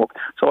over homework.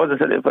 So as I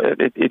said,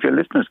 if your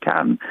listeners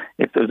can,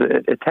 if there's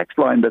a text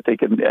line that they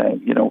can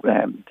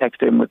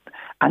text in with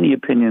any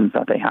opinions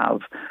that they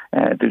have,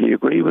 do they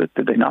agree with it?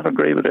 Do they not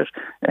agree with it?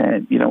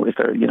 If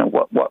there,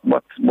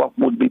 what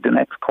would be the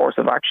next course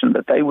of action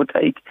that they would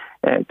take?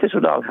 This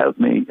would all help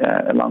me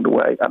along the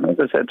way. And as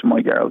I said to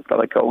my girls that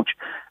I coach,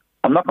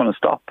 I'm not going to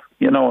stop.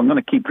 I'm going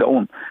to keep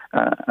going.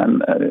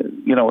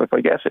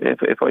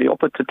 If I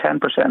up it to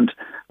 10%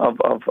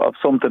 of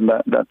something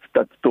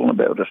that's done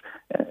about it,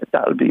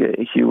 that'll be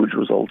a huge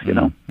result,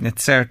 It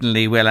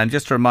certainly will. And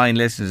just to remind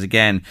listeners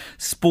again,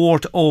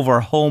 Sport Over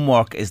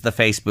Homework is the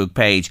Facebook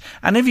page.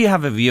 And if you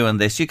have a view on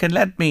this, you can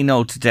let me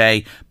know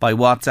today by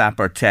WhatsApp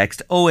or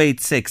text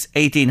 086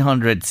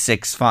 1800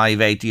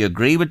 658. Do you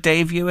agree with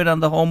Dave Hewitt on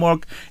the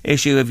homework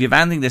issue? If you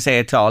have anything to say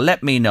at all,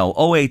 let me know.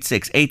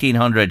 086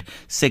 1800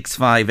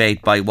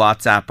 658 by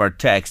WhatsApp or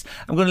text.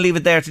 I'm going to leave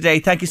it there today.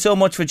 Thank you so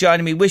much for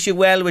joining me. Wish you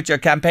well with your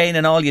campaign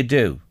and all you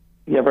do.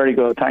 Yeah, very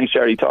good. Thanks,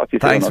 Jerry. Talk to you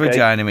soon. Thanks for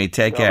joining me.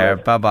 Take care.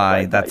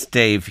 Bye-bye. That's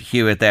Dave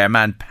Hewitt there.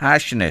 Man,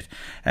 passionate.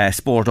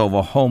 Sport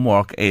Over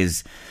Homework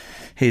is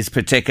his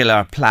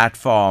particular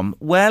platform.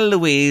 Well,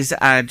 Louise,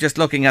 just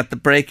looking at the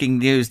breaking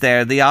news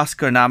there, the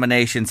Oscar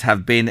nominations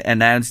have been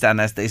announced,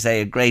 and as they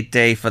say, a great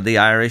day for the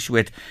Irish,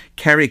 with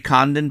Kerry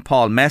Condon,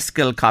 Paul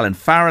Mescal, Colin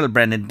Farrell,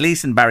 Brendan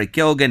Gleeson, Barry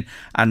Keoghan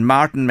and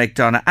Martin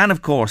McDonagh, and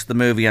of course the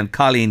movie on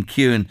Colleen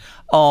Kuhn,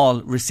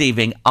 all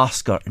receiving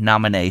Oscar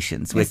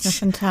nominations, which is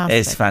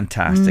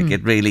fantastic.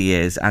 It really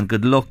is. And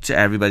good luck to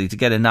everybody. To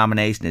get a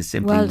nomination is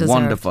simply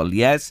wonderful.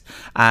 Yes.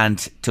 And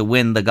to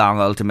win the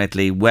gong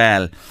ultimately,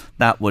 well,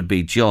 that would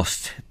be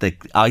just the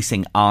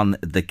icing on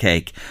the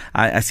cake.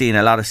 I see in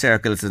a lot of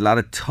circles, there's a lot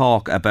of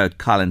talk about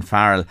Colin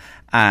Farrell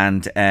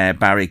and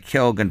Barry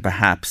Keoghan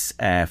perhaps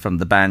from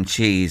the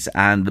Banshees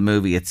and the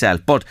movie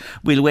itself, but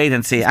we'll wait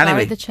and see.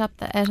 Anyway, the chap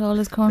that ate all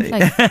his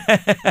cornflakes.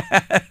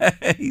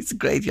 He's a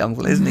great young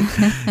fella, isn't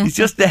he? He's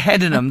just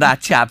ahead of him,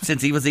 that chap,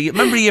 since he was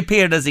remember he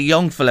appeared as a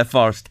young fella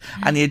first,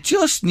 and you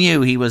just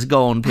knew he was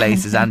going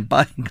places, and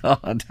by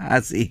God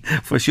has he,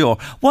 for sure.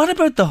 What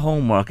about the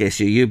homework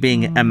issue? You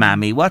being a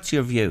mammy, what's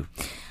your view?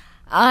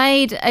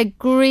 I'd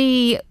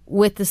agree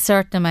with a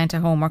certain amount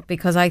of homework,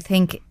 because I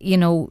think,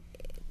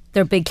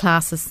 they're big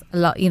classes. A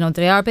lot,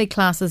 they are big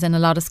classes in a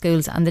lot of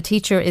schools, and the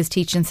teacher is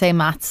teaching, say,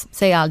 maths,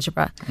 say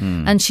algebra,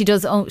 and she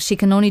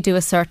can only do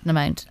a certain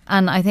amount.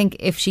 And I think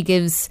if she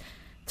gives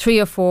 3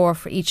 or 4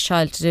 for each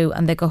child to do,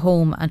 and they go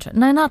home and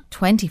not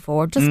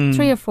 24, just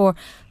 3 or 4.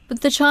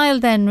 But the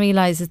child then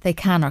realises they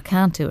can or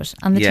can't do it,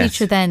 and the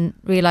teacher then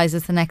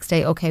realises the next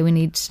day, okay, we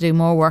need to do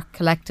more work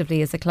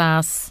collectively as a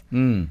class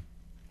to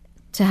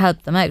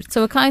help them out.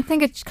 So I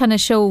think it kind of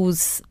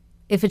shows,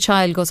 if a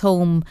child goes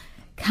home,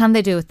 can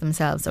they do it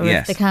themselves? Or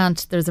if they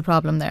can't, there's a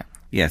problem there.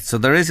 Yes, so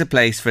there is a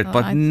place for it,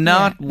 but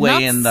not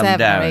weighing them 7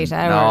 down. or 8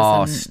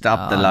 hours. No,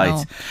 stop the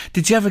lights. No.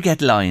 Did you ever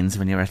get lines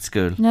when you were at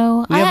school?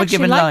 No, I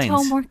actually liked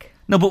homework.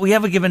 No, but we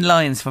ever given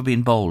lines for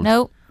being bold?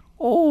 No.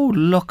 Oh,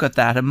 look at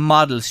that. A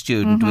model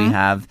student we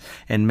have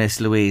in Miss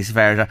Louise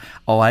Verder.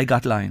 Oh, I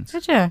got lines.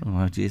 Did you?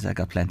 Oh, geez, I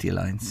got plenty of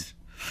lines.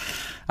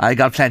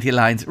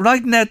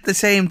 Writing out the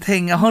same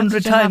thing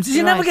 100 times. Did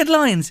you never get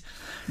lines?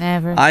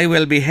 Never. I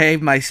will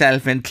behave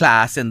myself in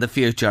class in the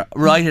future.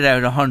 Write it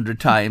out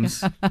 100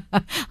 times.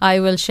 I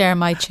will share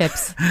my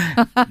chips.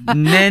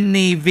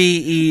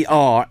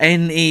 Never.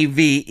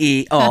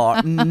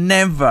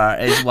 Never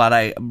is what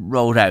I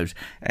wrote out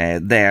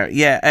there.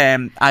 Yeah,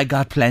 I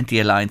got plenty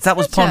of lines. That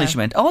was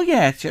punishment. Oh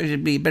yeah, it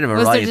should be a bit of a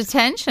riot. Was there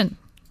detention?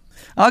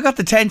 I got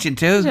detention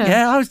too.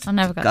 Yeah, I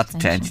never got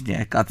detention.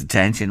 Yeah, got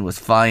detention. Was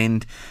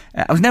fined.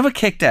 I was never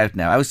kicked out.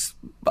 Now I was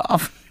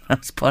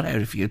put out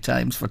a few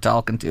times for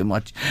talking too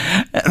much.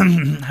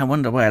 I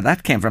wonder where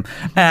that came from.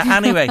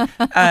 Anyway,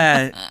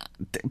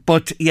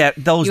 but yeah,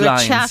 those you were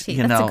lines. Chatty.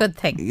 That's a good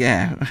thing.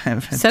 Yeah,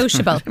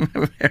 sociable.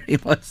 Very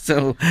much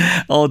so.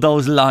 Oh,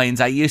 those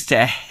lines! I used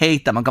to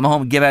hate them. I'd come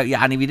home and give out.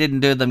 Yeah, and if you didn't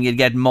do them, you'd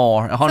get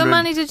more. 100. How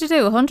many did you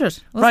do? 100.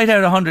 Write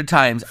out 100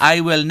 times. I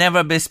will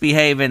never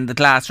misbehave in the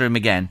classroom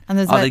again. And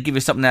they give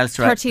you something else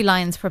to write. 30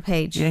 lines per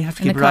page. Yeah, you have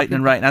to keep writing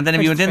and writing. And then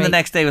if you went in the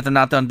next day with them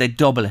not done, they'd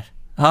double it.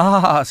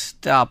 Oh,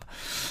 stop.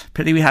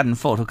 Pity we hadn't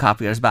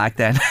photocopiers back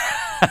then.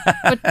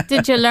 But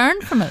did you learn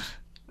from it?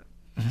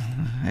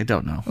 I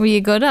don't know. Were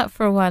you good at it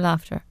for a while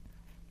after?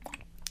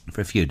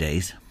 For a few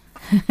days.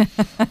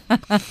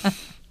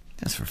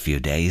 Just for a few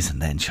days,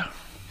 and then sure.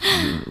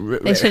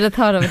 They should have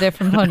thought of a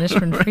different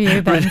punishment for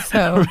you then.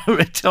 So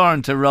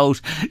return to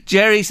rote.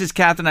 Jerry says,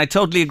 Catherine, I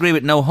totally agree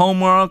with no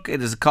homework.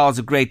 It is a cause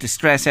of great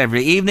distress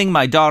every evening.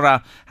 My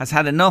daughter has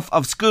had enough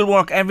of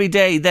schoolwork every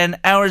day, then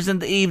hours in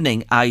the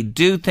evening. I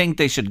do think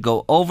they should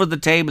go over the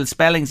table,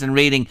 spellings and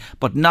reading,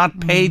 but not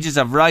pages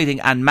of writing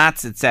and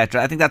maths,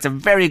 etc. I think that's a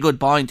very good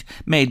point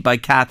made by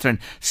Catherine.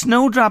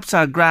 Snowdrops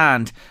are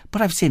grand,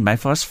 but I've seen my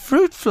first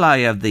fruit fly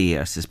of the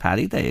year, says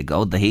Paddy. There you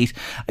go, the heat.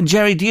 And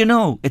Jerry, do you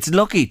know, it's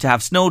lucky to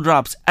have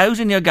snowdrops out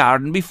in your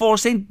garden before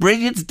St.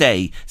 Bridget's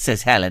Day,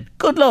 says Helen.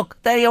 Good luck,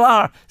 there you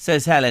are,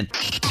 says Helen.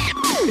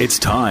 It's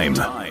time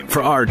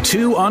for our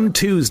 2 on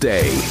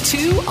Tuesday.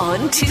 2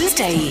 on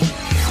Tuesday.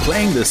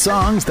 Playing the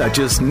songs that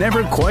just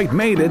never quite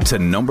made it to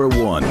number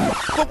 1.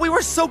 But we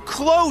were so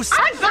close.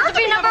 I deserve to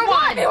be number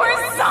 1. We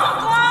were so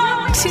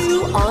close.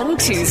 2 on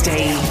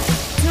Tuesday.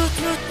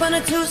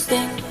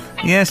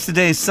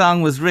 Yesterday's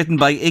song was written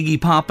by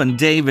Iggy Pop and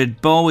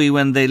David Bowie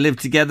when they lived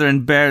together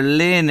in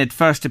Berlin. It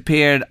first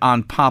appeared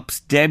on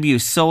Pop's debut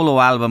solo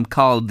album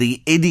called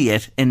The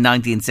Idiot in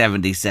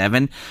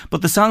 1977,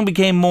 but the song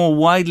became more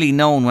widely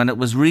known when it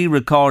was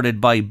re-recorded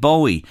by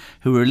Bowie,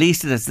 who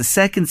released it as the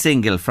second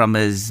single from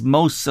his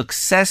most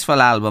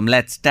successful album,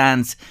 Let's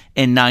Dance,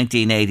 in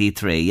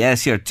 1983.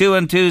 Yes, your 2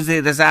 on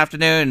Tuesday this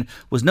afternoon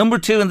was number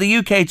 2 in the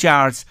UK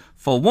charts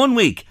for 1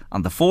 week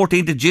on the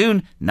 14th of June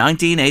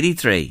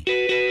 1983.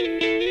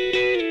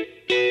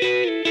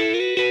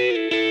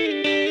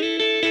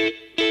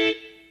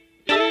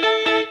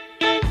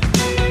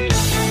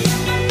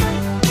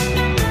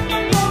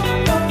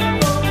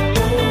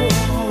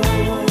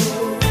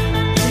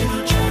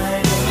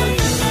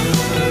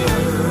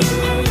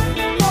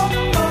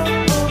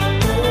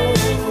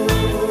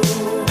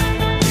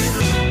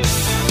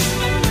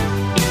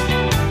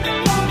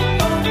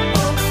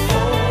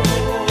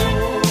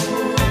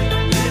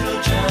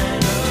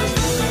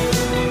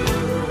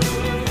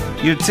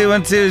 You're 2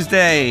 on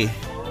Tuesday.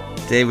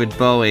 David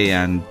Bowie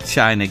and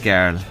China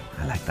Girl.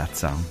 I like that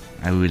song.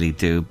 I really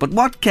do. But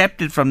what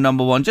kept it from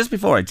number 1? Just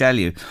before I tell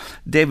you,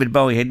 David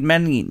Bowie had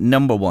many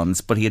number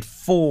 1s, but he had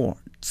 4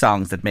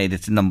 songs that made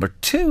it to number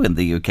 2 in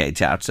the UK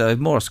chart. So I have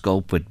more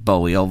scope with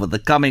Bowie over the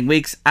coming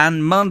weeks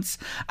and months.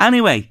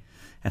 Anyway,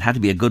 it had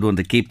to be a good one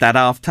to keep that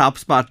off top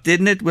spot,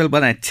 didn't it? Well,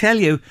 when I tell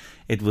you,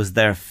 it was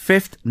their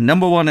 5th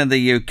number 1 in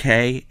the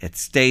UK. It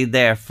stayed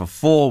there for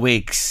 4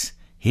 weeks.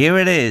 Here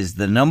it is,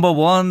 the number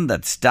 1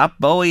 that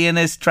stopped Bowie in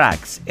his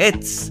tracks.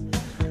 It's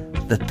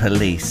The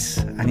Police.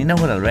 And you know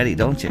it already,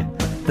 don't you?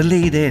 The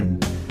lead in.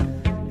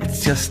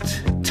 It's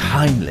just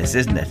timeless,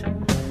 isn't it?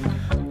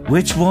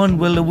 Which one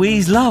will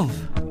Louise love?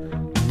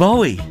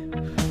 Bowie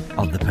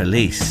or The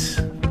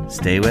Police?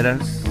 Stay with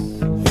us.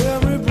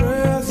 Every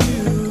breath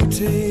you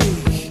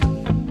take,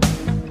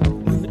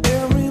 and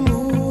every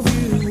move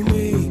you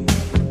make,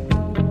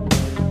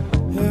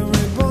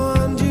 every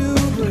bond you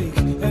break,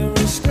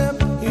 every step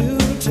you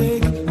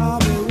take, I'll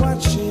be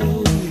watching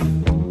you.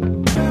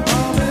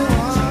 I'll be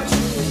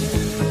watching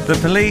you. The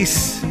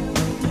Police,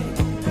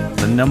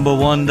 the number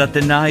 1 that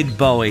denied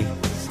Bowie.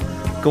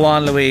 Go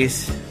on,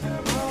 Louise.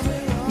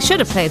 you should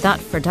have played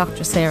that for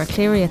Dr. Sarah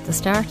Cleary at the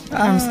start in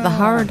terms of the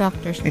horror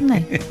doctor, shouldn't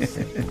they?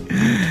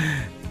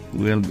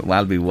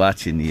 I'll be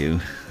watching you.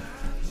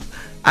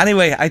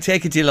 Anyway, I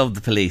take it you love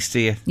The Police,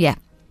 do you? Yeah.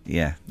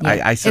 Yeah.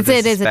 Yeah. I sort of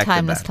it is a suspected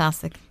timeless that.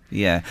 classic.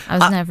 Yeah.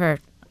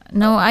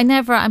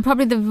 I'm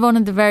probably one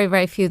of the very,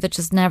 very few that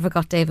just never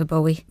got David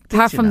Bowie.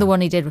 Apart from the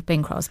one he did with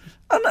Bing Crosby.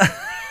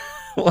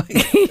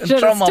 He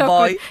should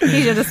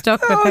have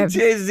stuck with him.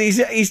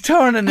 Jesus, he's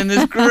turning in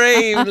his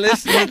grave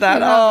listening to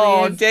that.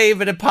 Oh,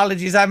 David,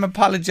 apologies. I'm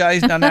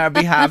apologising on our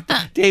behalf.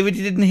 David,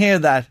 you didn't hear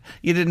that.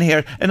 You didn't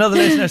hear. Another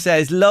listener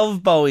says,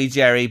 love Bowie,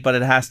 Jerry, but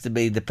it has to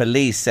be The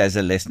Police, says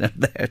a listener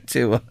there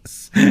to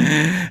us.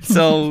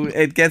 So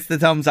it gets the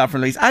thumbs up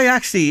from Louise.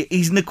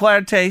 He's an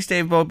acquired taste,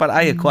 David Bowie, but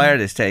I acquired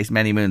his taste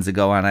many moons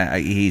ago,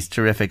 and he's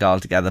terrific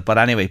altogether. But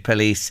anyway,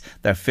 Police,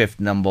 their 5th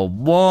number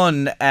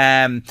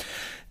 1.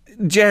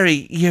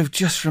 Jerry, you've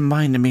just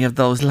reminded me of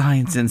those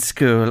lines in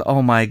school.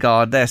 Oh my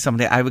God, there's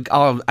somebody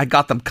I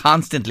got them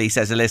constantly,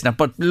 says a listener.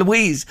 But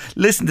Louise,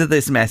 listen to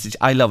this message.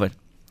 I love it.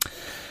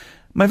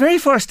 My very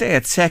first day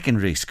at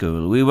secondary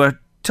school, we were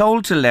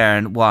told to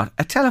learn what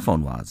a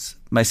telephone was.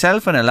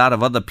 Myself and a lot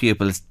of other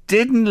pupils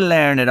didn't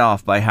learn it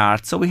off by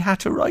heart, so we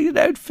had to write it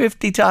out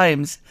 50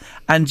 times.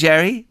 And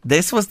Jerry,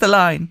 this was the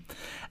line.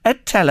 A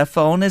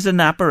telephone is an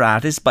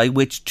apparatus by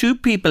which two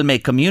people may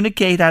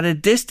communicate at a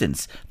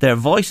distance, their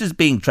voices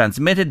being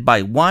transmitted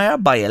by wire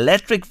by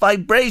electric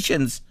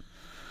vibrations.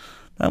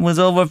 That was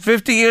over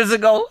 50 years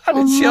ago,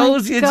 and it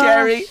shows you,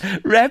 Jerry,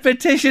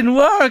 repetition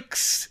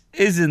works.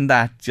 Isn't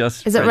that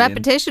just Is brilliant? it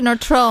repetition or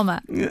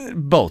trauma?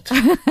 Both. Both.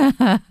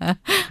 I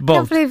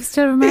can't believe you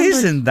still remember.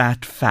 Isn't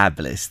that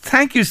fabulous?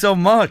 Thank you so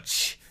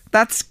much.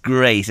 That's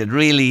great. It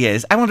really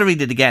is. I want to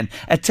read it again.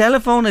 A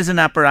telephone is an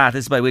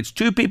apparatus by which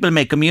two people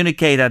may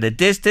communicate at a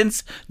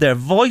distance, their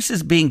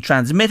voices being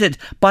transmitted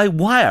by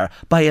wire,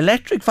 by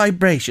electric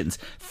vibrations,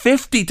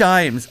 50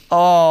 times.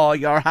 Oh,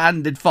 your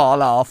hand would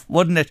fall off,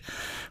 wouldn't it?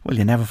 Well,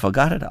 you never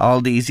forgot it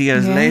all these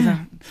years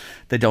later.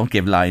 They don't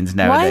give lines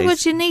nowadays. Why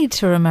would you need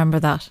to remember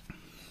that?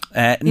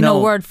 No, know,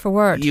 word for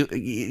word.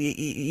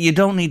 You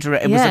don't need to.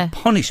 It was a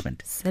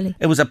punishment. Silly.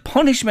 It was a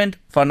punishment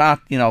for not,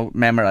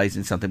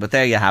 memorising something. But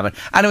there you have it.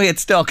 Anyway, it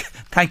stuck.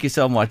 Thank you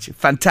so much.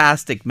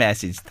 Fantastic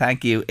message.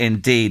 Thank you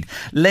indeed.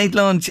 Late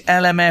Lunch,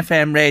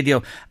 LMFM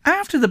Radio.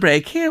 After the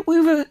break, here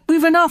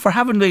we've an offer,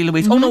 haven't we,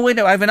 Louise? Oh no, wait,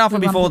 no, I have an offer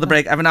before the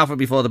break.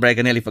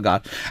 I nearly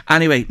forgot.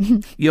 Anyway,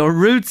 your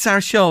roots are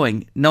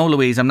showing. No,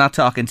 Louise, I'm not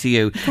talking to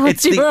you.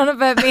 What you run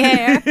about me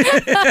hair?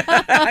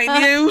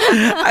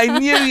 I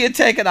knew you'd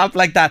take it up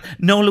like that.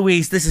 No,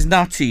 Louise, this is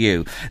not to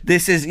you.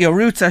 This is your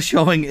roots are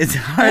showing. It's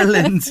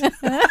Ireland's.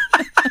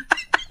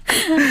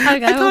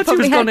 I thought she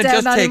was going to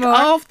just take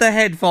off the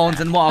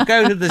headphones and walk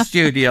out of the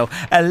studio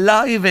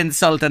alive in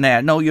Sultan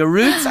Air. No, your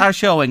roots are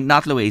showing,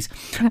 not Louise.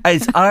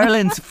 It's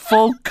Ireland's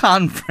folk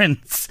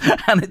conference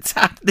and it's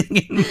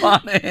happening in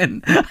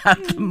Monaghan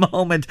at the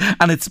moment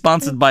and it's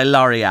sponsored by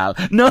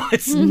L'Oreal. No,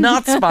 it's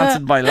not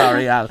sponsored by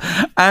L'Oreal.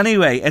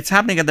 Anyway, it's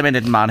happening at the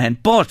minute in Monaghan,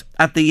 but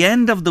at the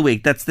end of the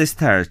week, that's this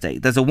Thursday,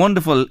 there's a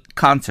wonderful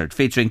concert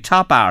featuring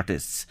top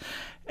artists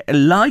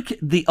like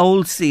the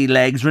Old Sea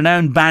Legs,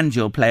 renowned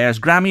banjo players,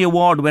 Grammy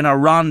Award winner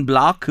Ron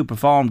Block, who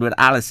performed with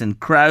Alison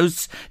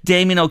Krauss,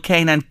 Damien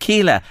O'Kane and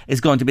Keela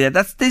is going to be there.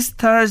 That's this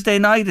Thursday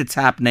night it's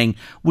happening.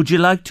 Would you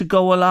like to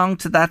go along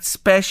to that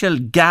special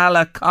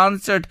gala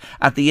concert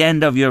at the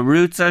end of your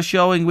Roots Are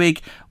Showing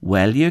week?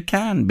 Well, you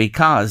can,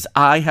 because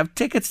I have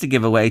tickets to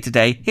give away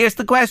today. Here's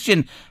the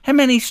question. How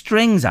many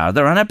strings are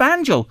there on a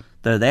banjo?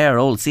 They're there,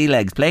 Old Sea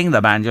Legs, playing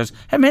the banjos.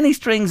 How many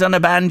strings on a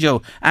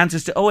banjo?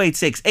 Answers to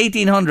 086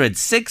 1800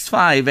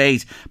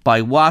 658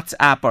 by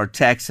WhatsApp or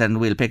text, and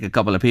we'll pick a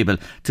couple of people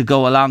to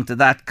go along to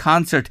that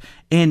concert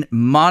in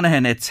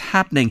Monaghan. It's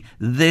happening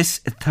this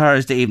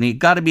Thursday evening. You've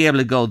got to be able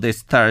to go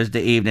this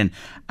Thursday evening,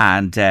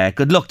 and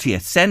good luck to you.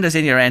 Send us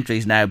in your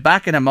entries now.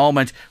 Back in a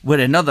moment with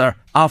another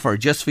offer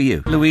just for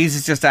you. Louise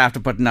is just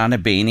after putting on a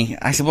beanie.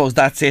 I suppose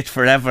that's it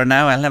forever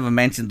now. I'll never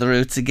mention the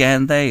Roots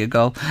again. There you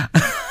go.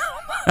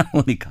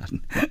 Only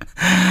cotton.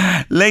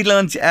 Late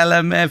Lunch,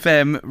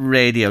 LMFM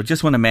Radio.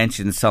 Just want to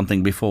mention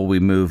something before we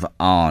move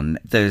on.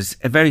 There's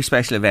a very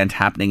special event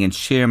happening in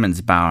Shearman's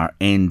Bar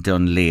in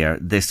Dunleer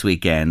this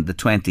weekend, the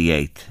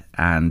 28th,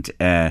 and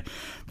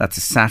that's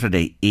a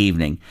Saturday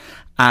evening.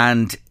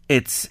 And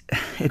it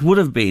would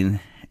have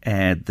been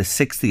the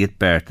 60th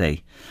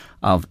birthday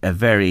of a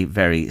very,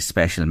 very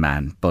special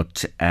man,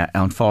 but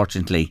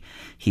unfortunately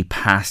he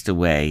passed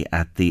away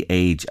at the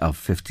age of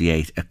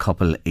 58 a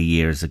couple of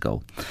years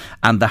ago.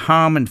 And the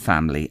Harmon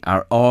family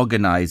are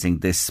organising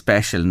this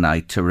special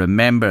night to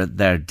remember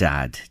their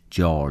dad,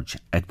 George.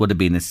 It would have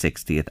been his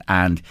 60th,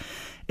 and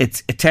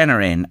it's a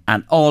tenner in,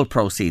 and all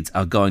proceeds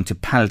are going to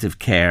palliative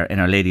care in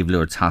Our Lady of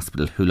Lourdes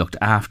Hospital, who looked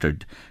after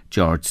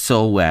George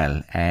so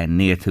well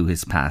near to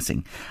his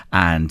passing.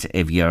 And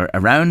if you're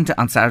around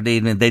on Saturday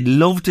evening, they'd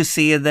love to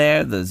see you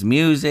there. There's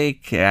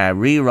music,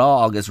 re-raw,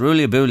 August,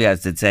 Rulia Boolia,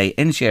 as they'd say,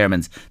 in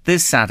Sherman's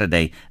this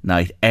Saturday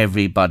night.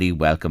 Everybody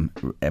welcome,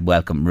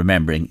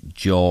 remembering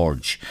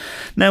George.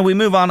 Now we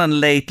move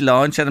on Late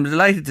Lunch, and I'm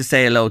delighted to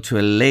say hello to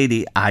a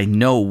lady I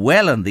know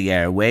well on the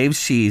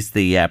airwaves. She's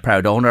the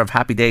proud owner of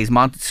Happy Days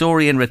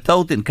Montessori in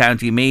Ratoath in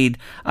County Meath.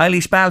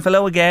 Eilish Balfe,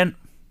 hello again.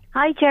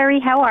 Hi Jerry,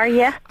 how are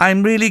you?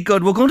 I'm really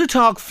good. We're going to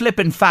talk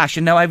flippin'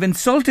 fashion. Now, I've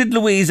insulted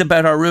Louise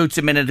about her roots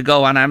a minute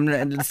ago, and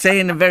I'm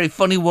saying a very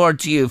funny word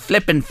to you,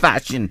 flippin'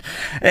 fashion.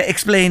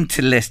 Explain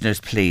to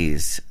listeners,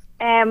 please.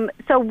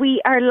 So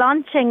we are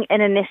launching an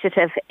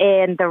initiative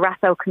in the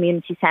Ratho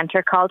Community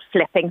Centre called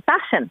Flipping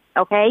Fashion,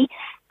 okay?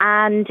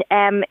 And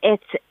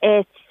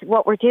it's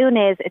what we're doing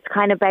is it's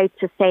kind of about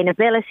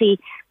sustainability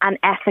and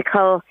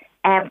ethical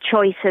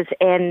choices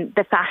in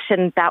the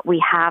fashion that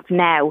we have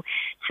now.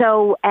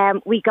 So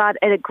we got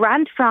a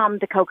grant from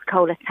the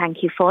Coca-Cola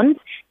Thank You Fund,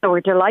 so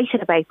we're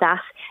delighted about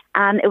that.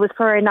 And it was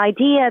for an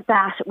idea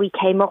that we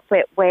came up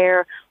with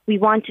where we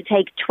want to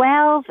take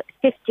 12,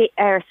 16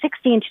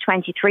 to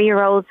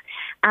 23-year-olds,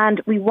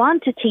 and we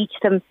want to teach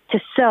them to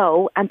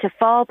sew and to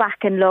fall back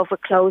in love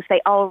with clothes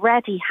they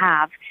already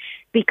have,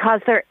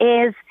 because there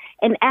is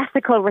an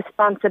ethical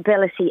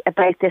responsibility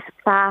about this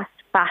fast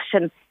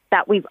fashion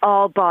that we've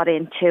all bought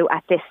into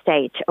at this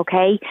stage,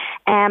 okay?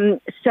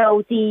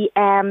 So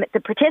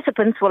the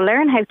participants will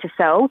learn how to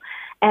sew.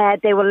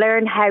 They will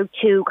learn how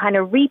to kind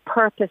of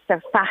repurpose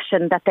their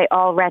fashion that they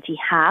already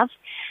have.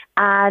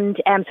 And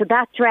so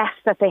that dress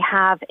that they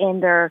have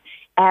in their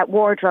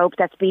wardrobe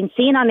that's been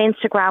seen on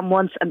Instagram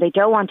once and they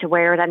don't want to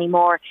wear it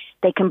anymore,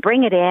 they can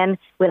bring it in.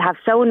 We'll have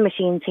sewing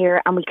machines here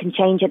and we can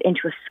change it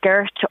into a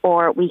skirt,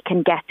 or we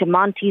can get the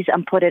Monties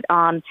and put it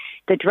on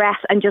the dress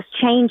and just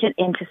change it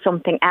into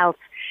something else.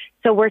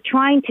 So we're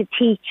trying to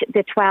teach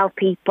the 12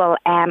 people,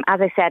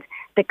 as I said,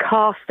 the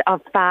cost of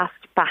fast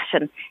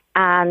fashion.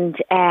 And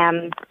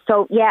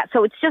so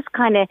it's just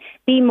kind of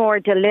be more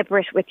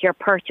deliberate with your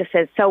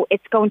purchases. So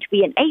it's going to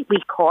be an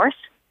 8-week course.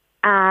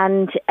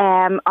 And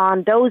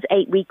on those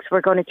 8 weeks,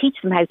 we're going to teach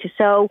them how to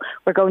sew.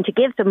 We're going to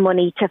give them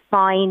money to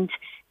find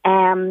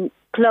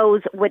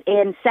clothes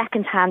within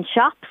second-hand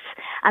shops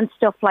and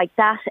stuff like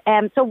that.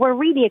 So we're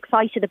really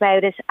excited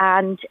about it,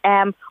 and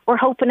we're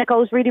hoping it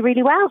goes really,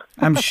 really well.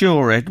 I'm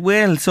sure it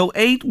will. So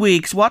 8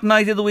 weeks. What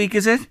night of the week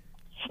is it?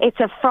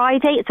 It's a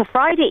Friday. It's a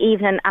Friday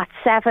evening at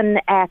 7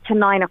 to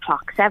 9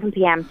 o'clock, 7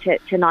 p.m.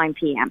 to 9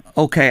 p.m.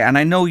 Okay, and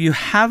I know you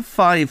have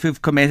 5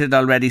 who've committed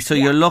already, so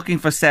you're looking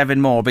for 7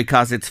 more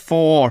because it's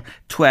for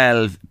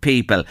 12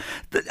 people.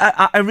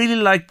 I really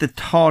like the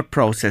thought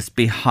process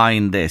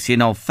behind this, you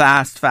know,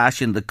 fast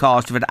fashion, the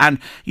cost of it. And,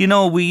 you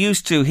know, we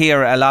used to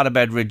hear a lot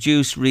about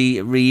reduce,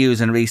 reuse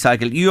and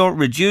recycle. You're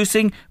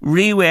reducing,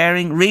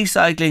 re-wearing,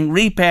 recycling,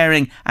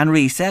 repairing and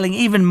reselling.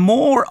 Even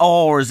more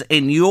oars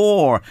in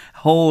your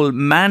whole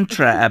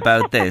mantra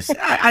about this.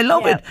 I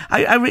love it.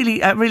 I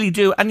really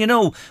do. And you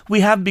know,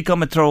 we have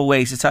become a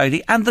throwaway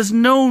society, and there's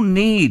no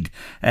need,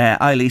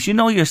 Eilish, you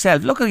know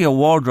yourself, look at your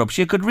wardrobes,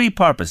 you could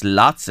repurpose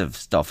lots of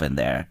stuff in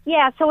there.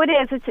 Yeah, so it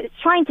is. It's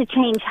trying to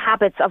change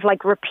habits of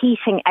like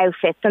repeating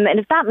outfits, and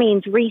if that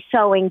means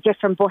re-sewing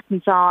different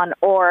buttons on,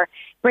 or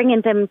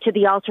bringing them to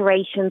the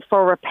alterations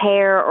for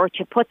repair, or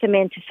to put them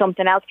into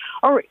something else,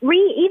 or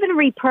even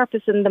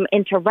repurposing them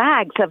into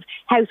rags of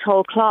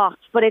household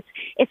cloths. But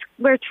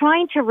we're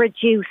trying to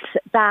reduce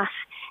that.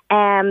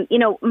 You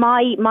know,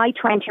 my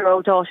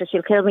 20-year-old daughter,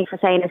 she'll kill me for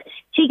saying this,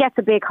 she gets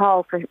a big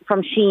haul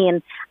from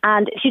Shein,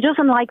 and she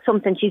doesn't like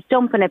something, she's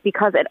dumping it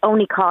because it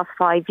only costs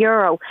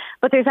 €5.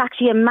 But there's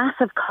actually a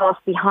massive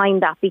cost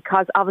behind that,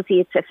 because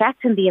obviously it's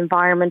affecting the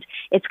environment,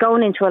 it's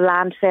going into a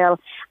landfill,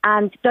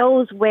 and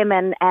those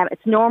women,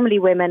 it's normally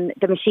women,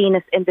 the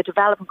machinists in the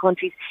developing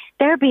countries,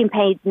 they're being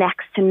paid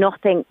next to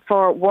nothing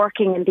for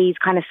working in these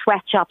kind of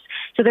sweatshops.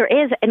 So there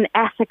is an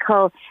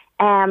ethical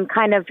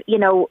kind of, you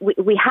know,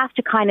 we have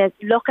to kind of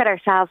look at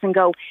ourselves and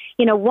go,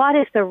 you know, what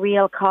is the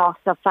real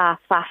cost of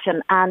fast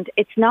fashion? And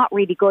it's not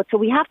really good. So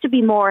we have to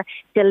be more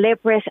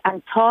deliberate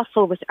and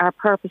thoughtful with our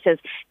purposes,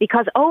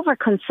 because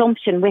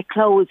overconsumption with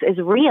clothes is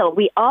real.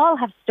 We all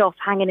have stuff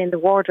hanging in the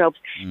wardrobes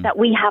that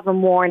we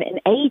haven't worn in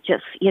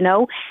ages, you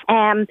know.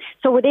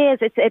 So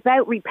it's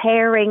about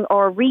repairing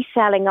or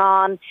reselling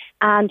on,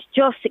 and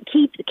just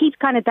keep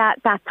kind of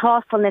that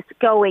thoughtfulness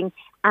going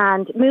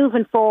and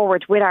moving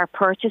forward with our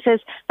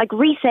purchases. Like,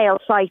 resale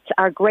sites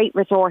are great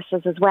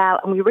resources as well,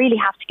 and we really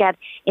have to get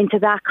into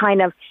that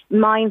kind of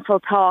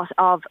mindful thought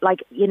of,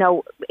 like, you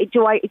know,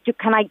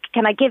 can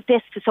I give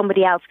this to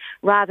somebody else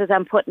rather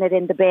than putting it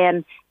in the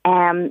bin?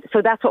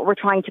 So that's what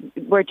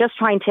we're just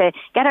trying to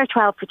get our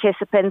 12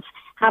 participants,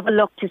 have a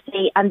look to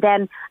see, and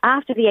then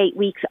after the 8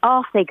 weeks,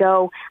 off they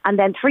go, and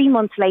then 3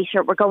 months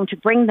later we're going to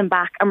bring them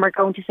back and we're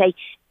going to say,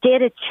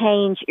 did it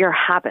change your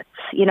habits?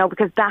 You know,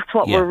 because that's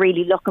what we're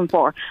really looking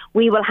for.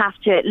 We will have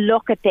to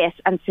look at this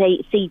and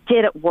see,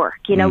 did it work?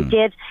 You know,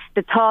 did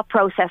the thought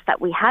process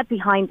that we had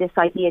behind this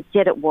idea,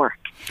 did it work?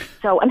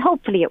 So, and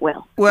hopefully it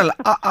will. Well,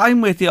 I'm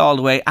with you all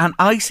the way, and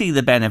I see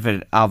the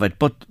benefit of it.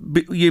 But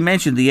you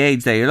mentioned the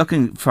age there. You're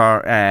looking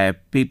for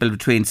people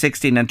between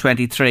 16 and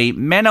 23,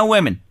 men or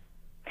women?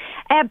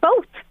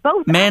 Both.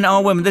 Men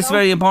or women. This is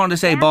very important to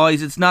say,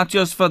 boys. It's not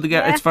just for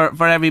it's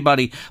for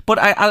everybody. But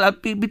I'll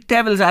be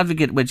devil's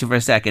advocate with you for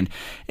a second.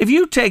 If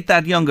you take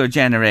that younger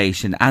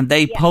generation and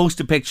they post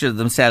a picture of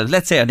themselves,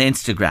 let's say on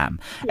Instagram,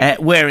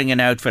 wearing an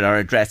outfit or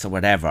a dress or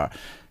whatever,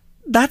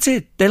 that's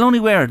it. They'll only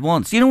wear it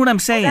once. You know what I'm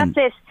saying? Well, that's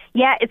it.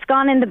 Yeah, it's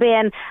gone in the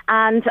bin,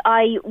 and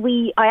I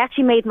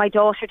actually made my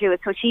daughter do it.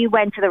 So she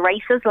went to the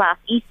races last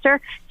Easter.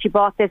 She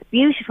bought this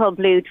beautiful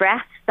blue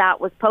dress that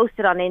was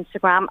posted on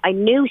Instagram. I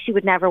knew she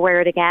would never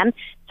wear it again,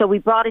 so we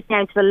brought it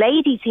down to the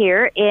ladies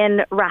here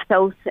in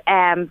Rathos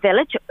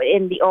village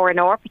in the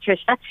R&R,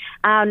 Patricia,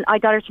 and I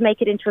got her to make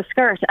it into a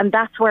skirt, and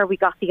that's where we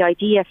got the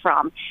idea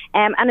from.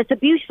 And it's a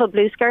beautiful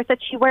blue skirt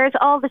that she wears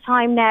all the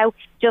time now,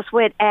 just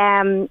with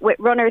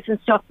runners and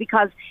stuff,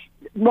 because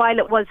while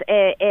it was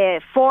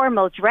a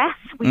formal dress,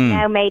 we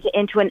now made it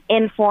into an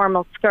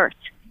informal skirt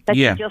that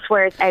she just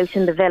wears out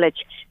in the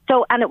village.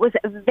 So, and it was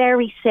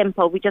very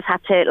simple. We just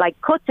had to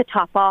cut the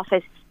top off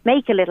it,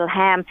 make a little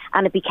hem,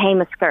 and it became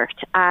a skirt.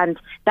 And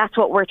that's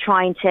what we're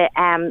trying to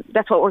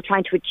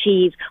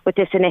achieve with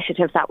this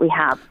initiative that we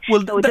have.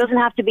 Well, so it doesn't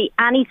have to be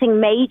anything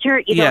major.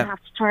 You don't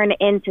have to turn it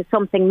into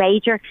something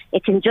major.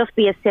 It can just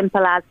be as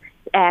simple as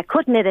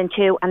cutting it in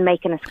two and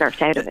making a skirt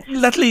out of it.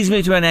 That leads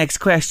me to our next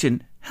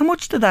question. How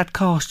much did that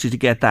cost you to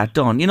get that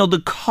done? You know,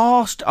 the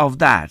cost of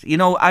that. You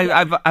know,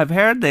 I've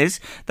heard this,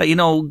 that, you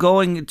know,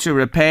 going to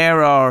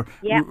repair or,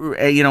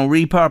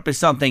 repurpose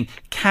something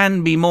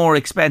can be more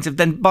expensive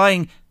than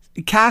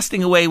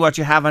casting away what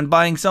you have and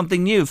buying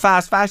something new,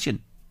 fast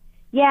fashion.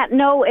 Yeah,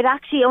 no, it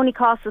actually only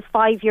cost us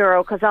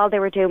 €5 because all they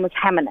were doing was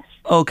hemming it.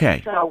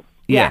 Okay. So,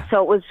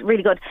 so it was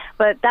really good.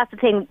 But that's the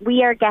thing,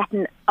 we are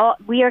getting those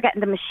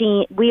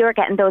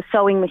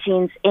sewing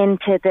machines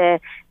into the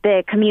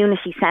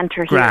community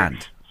centre here.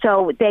 Grand.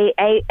 So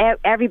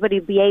everybody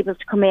will be able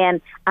to come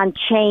in and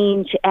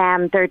change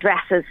their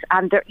dresses,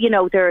 and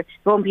there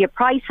won't be a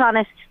price on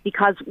it,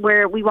 because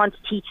we want to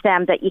teach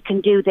them that you can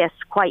do this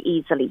quite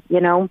easily.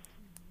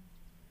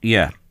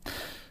 Yeah.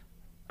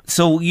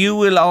 So you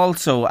will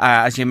also,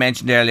 as you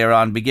mentioned earlier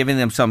on, be giving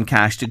them some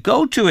cash to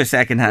go to a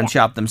second-hand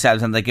shop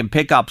themselves, and they can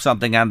pick up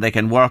something and they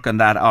can work on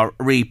that or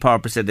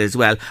repurpose it as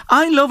well.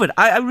 I love it.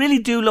 I really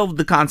do love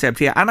the concept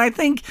here. And I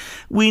think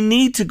we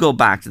need to go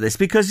back to this,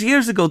 because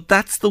years ago,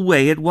 that's the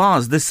way it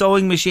was. The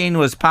sewing machine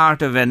was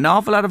part of an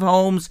awful lot of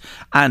homes,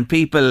 and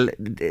people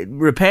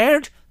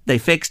repaired. They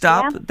fixed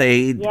up.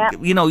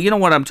 You know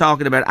what I'm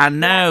talking about. And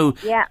now,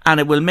 and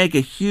it will make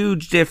a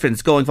huge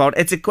difference going forward.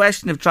 It's a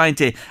question of trying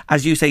to,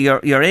 as you say,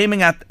 you're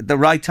aiming at the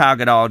right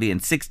target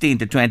audience, 16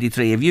 to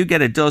 23. If you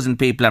get a dozen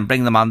people and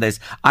bring them on this,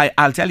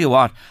 I'll tell you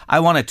what,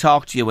 I want to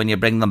talk to you when you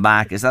bring them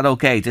back. Is that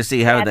okay, to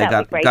see how they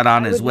got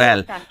on as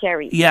well? That,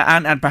 Jerry. Yeah,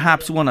 and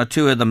perhaps one or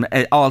two of them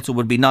also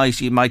would be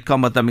nice. You might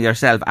come with them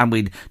yourself, and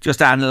we'd just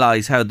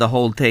analyse how the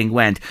whole thing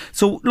went.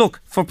 So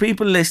look, for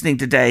people listening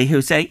today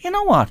who say, you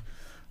know what,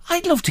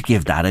 I'd love to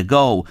give that a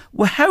go.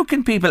 Well, how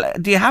can people,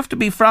 do you have to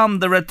be from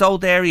the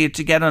Ratoath area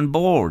to get on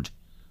board?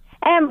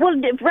 Well,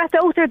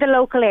 Ratoath are the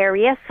local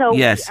area, so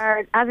yes.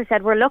 as I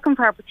said, we're looking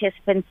for our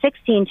participants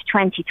 16 to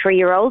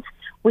 23-year-olds.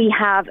 We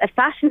have a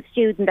fashion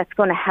student that's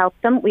going to help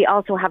them. We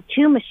also have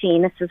 2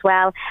 machinists as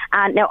well.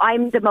 And now,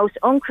 I'm the most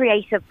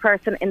uncreative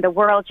person in the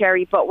world,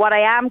 Jerry, but what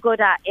I am good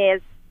at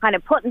is kind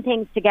of putting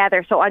things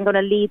together, so I'm going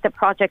to lead the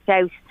project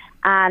out.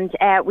 And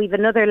we've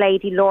another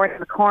lady, Laura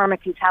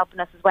McCormick, who's helping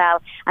us as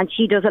well, and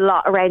she does a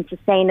lot around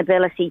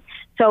sustainability.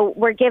 So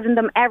we're giving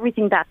them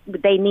everything that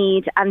they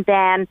need, and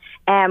then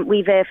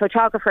we've a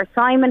photographer,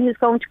 Simon, who's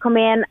going to come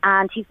in,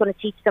 and he's going to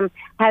teach them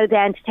how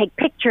then to take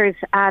pictures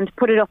and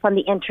put it up on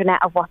the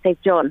internet of what they've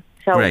done.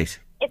 So great.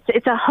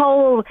 It's the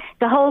whole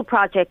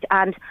project,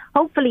 and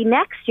hopefully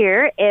next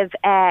year, if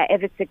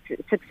it's a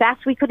success,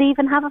 we could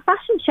even have a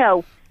fashion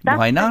show.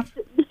 Why not?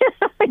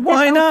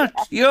 Why not?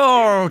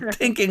 You're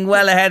thinking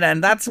well ahead,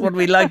 and that's what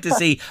we like to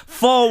see.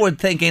 Forward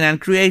thinking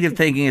and creative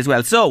thinking as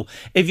well. So,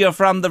 if you're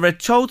from the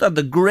Ratoath or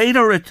the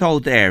greater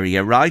Ratoath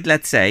area, right,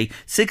 let's say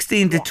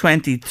 16 to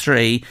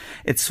 23,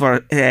 it's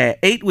for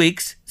 8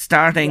 weeks.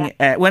 Starting,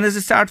 when does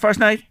it start, first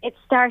night? It's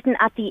starting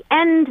at the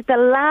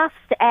last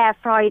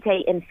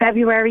Friday in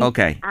February.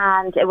 Okay.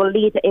 And it will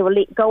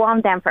go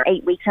on then for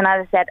 8 weeks. And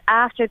as I said,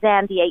 after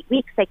then the 8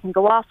 weeks, they can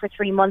go off for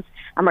 3 months,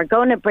 and we're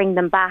going to bring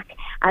them back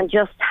and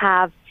just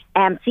have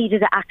Cedar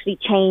to actually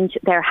change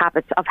their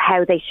habits of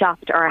how they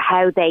shopped or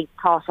how they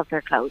thought of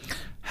their clothes.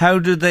 How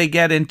do they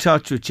get in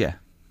touch with you?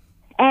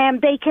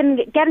 They can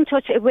get in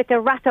touch with the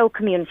Ratoath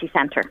Community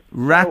Centre.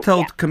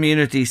 Ratoath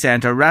Community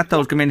Centre.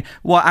 Ratoath Community.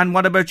 And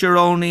what about your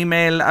own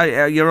email?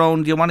 Your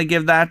own? Do you want to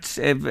give that?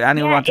 If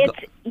anyone wants to go?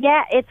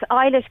 It's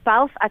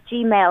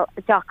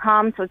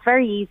eilishbalf@gmail.com. So it's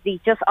very easy.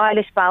 Just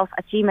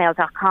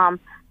eilishbalf@gmail.com.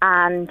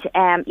 And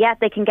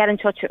they can get in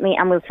touch with me,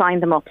 and we'll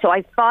sign them up. So I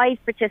have 5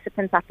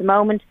 participants at the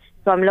moment.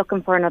 So I'm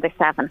looking for another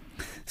 7.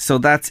 So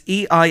that's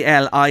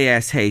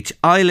EILISH,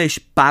 Eilish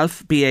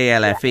Balfe,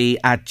 BALFE,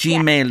 at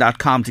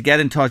gmail.com to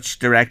get in touch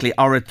directly,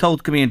 or at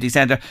Ratoath Community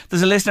Centre.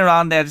 There's a listener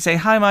on there to say,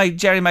 hi,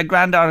 Jerry, my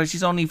granddaughter,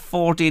 she's only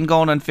 14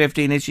 going on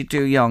 15. Is she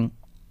too young?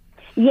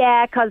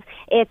 Yeah, because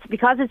it's the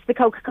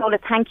Coca-Cola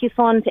Thank You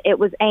Fund. It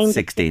was aimed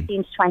 16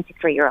 to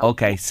 23-year-olds.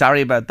 Okay,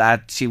 sorry about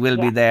that. She will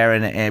be there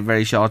in a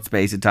very short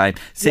space of time.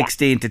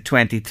 16 to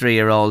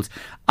 23-year-olds.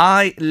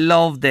 I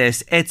love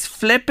this. It's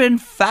flippin'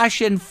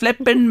 fashion,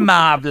 flippin'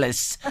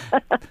 marvellous.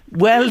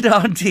 Well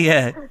done to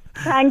you.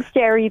 Thanks,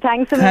 Jerry.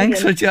 Thanks a million.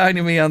 Thanks for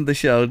joining me on the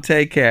show.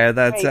 Take care.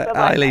 That's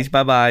Eilish.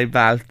 Bye-bye.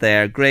 Balfe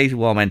there. Great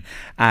woman.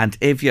 And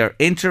if you're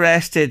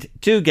interested,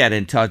 do get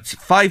in touch.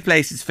 5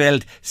 places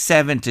filled,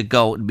 7 to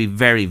go. It'll be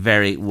very,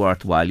 very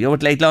worthwhile. You're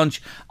at Late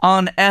Lunch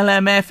on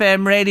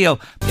LMFM Radio.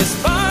 Yes,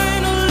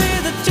 finally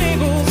the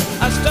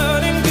tables are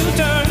starting to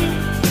turn.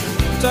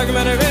 Talking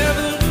about a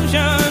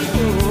revolution.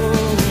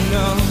 Oh,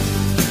 no.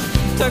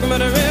 Talking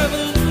about a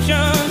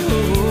revolution.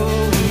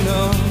 Oh,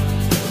 no.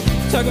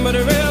 Talking about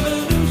a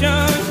revolution.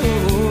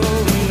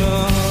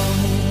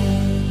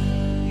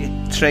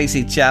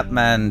 Tracy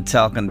Chapman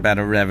talking about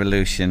a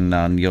revolution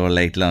on your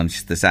Late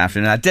Lunch this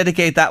afternoon. I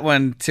dedicate that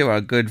one to our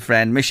good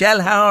friend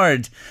Michelle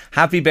Howard.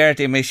 Happy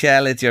birthday,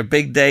 Michelle. It's your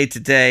big day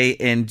today.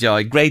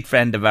 Enjoy. Great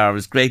friend of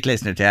ours, great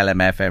listener to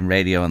LMFM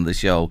Radio on the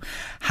show.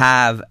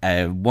 Have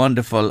a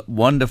wonderful,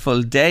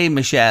 wonderful day,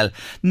 Michelle.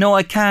 No,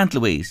 I can't,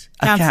 Louise.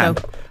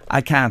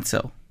 I can't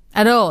sew.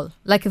 At all?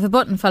 Like if a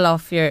button fell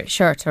off your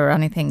shirt or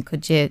anything,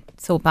 could you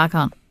sew it back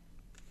on?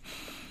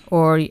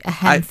 Or a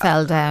hem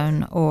fell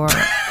down, or...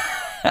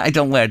 I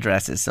don't wear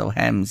dresses, so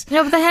hems.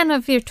 No, but the hem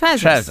of your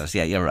trousers. Trousers,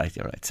 yeah, you're right.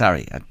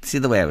 Sorry. See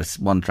the way I was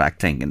one track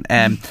thinking.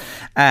 No,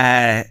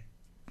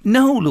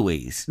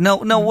 Louise. No,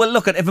 well,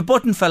 look, if a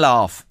button fell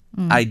off,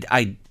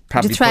 I'd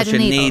probably thread push a a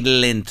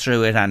needle in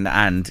through it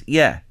and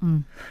you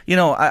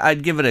know,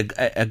 I'd give it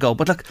a go.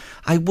 But look,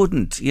 I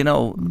wouldn't, you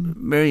know,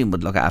 Miriam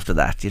would look after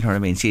that, you know what I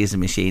mean? She is a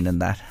machine in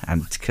that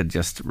and could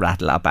just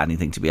rattle up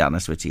anything, to be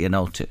honest with you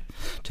know, to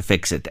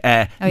fix it.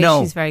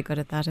 No, she's very good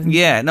at that, isn't she?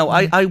 Yeah, no,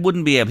 I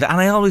wouldn't be able to. And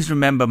I always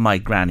remember my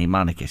granny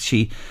Monica.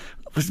 She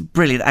was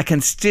brilliant. I can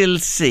still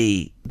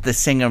see the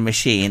Singer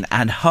machine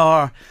and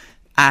her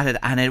at it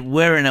and it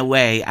whirring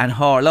away and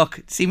her, look,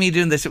 see me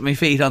doing this with my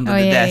feet under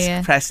the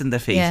desk, pressing the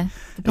feet. Yeah,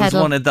 it was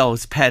one of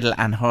those, pedal,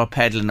 and her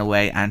pedaling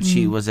away, and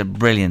she was a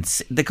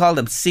brilliant, they called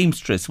them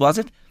seamstress, was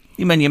it?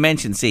 You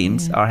mentioned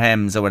seams or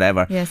hems or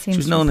whatever. Yeah, she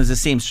was known as a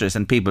seamstress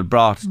and people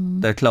brought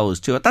their clothes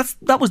to it.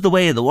 That was the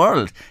way of the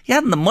world. You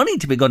hadn't the money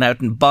to be going out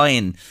and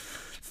buying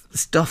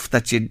stuff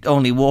that you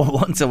only wore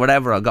once or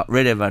whatever, or got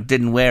rid of or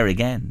didn't wear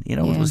again. You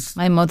know, it was.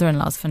 My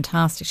mother-in-law's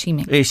fantastic. She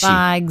makes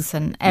bags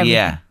and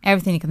everything,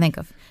 everything you can think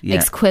of.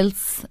 Makes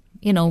quilts,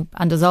 you know,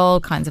 and does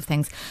all kinds of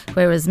things.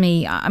 Whereas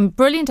me, I'm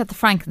brilliant at the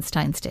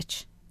Frankenstein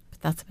stitch,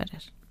 but that's about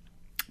it.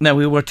 Now,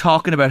 we were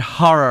talking about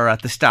horror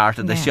at the start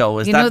of the show.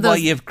 Is that why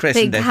you've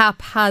christened big it?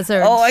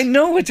 Haphazard. Oh, I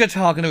know what you're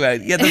talking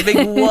about. Yeah, the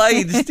big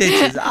wide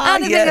stitches.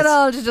 Anything at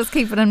all to just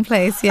keep it in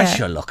place, yeah.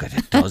 Sure, look at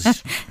it.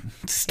 Does.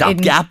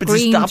 Stopgap. It's a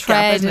stopgap,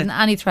 thread isn't it? and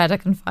any thread I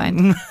can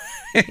find.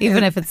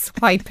 Even if it's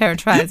white pair of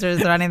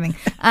trousers or anything.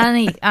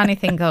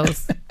 Anything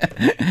goes.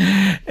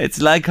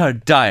 It's like her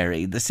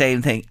diary, the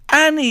same thing.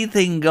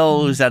 Anything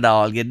goes at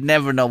all. You'd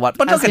never know what.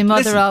 But as my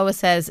mother always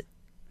says,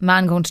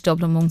 man going to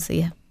Dublin won't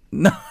see you.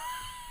 No.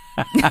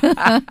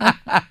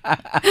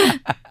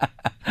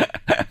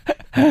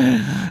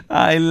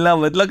 I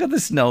love it. Look at the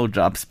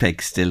Snowdrops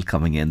pics still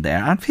coming in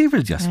there. Aren't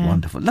people just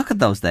wonderful? Look at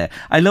those there.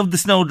 I love the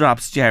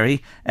Snowdrops,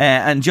 Jerry.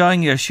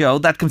 Enjoying your show.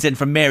 That comes in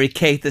from Mary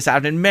Kate this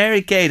afternoon.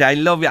 Mary Kate, I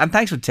love you. And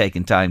thanks for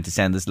taking time to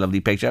send this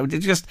lovely picture. It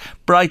just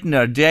brighten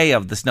our day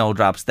of the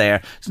Snowdrops there.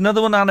 There's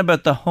another one on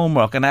about the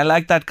homework, and I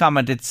like that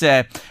comment. It's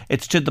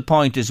to the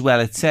point as well.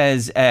 It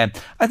says,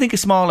 I think a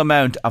small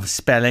amount of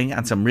spelling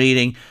and some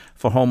reading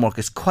for homework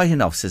is quite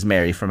enough, says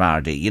Mary from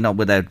RD, you know,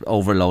 without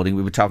overloading.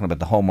 We were talking about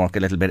the homework a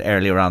little bit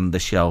earlier on the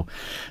show.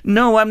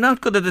 No, I'm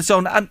not good at this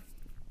own.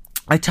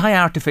 I tie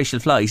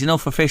artificial flies, you know,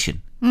 for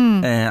fishing.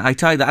 I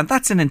tie that, and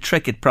that's an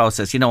intricate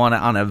process, you know,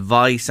 on a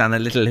vice and a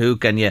little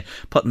hook, and you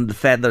putting the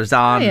feathers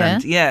on.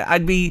 And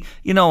I'd be,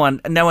 you know, and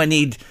now I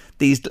need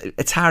these.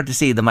 It's hard to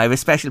see them. I have a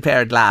special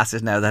pair of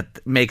glasses now that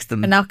makes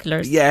them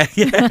binoculars. Yeah.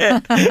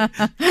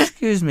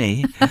 Excuse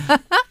me.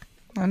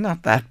 I'm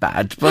not that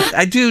bad, but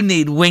I do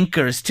need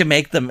winkers to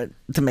make them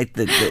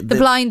the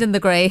blind and the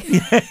grey.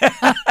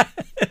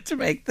 To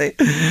make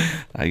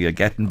you're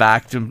getting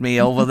back to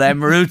me over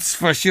them roots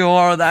for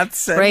sure.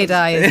 That's great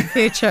eye in the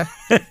future.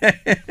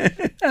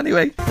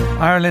 Anyway,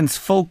 Ireland's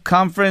Folk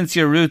Conference,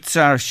 Your Roots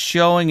Are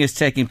Showing, is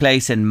taking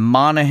place in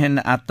Monaghan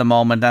at the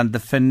moment, and the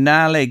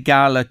finale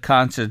gala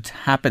concert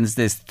happens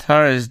this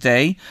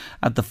Thursday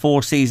at the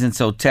Four Seasons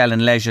Hotel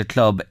and Leisure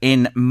Club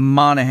in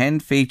Monaghan,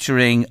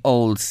 featuring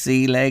Old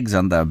Sea Legs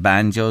on their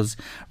banjos,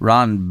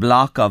 Ron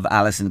Block of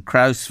Alison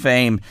Krauss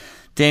fame,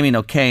 Damien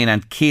O'Kane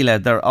and Keela,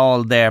 they're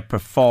all there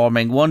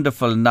performing.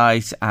 Wonderful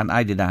night. And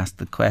I did ask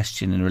the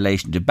question in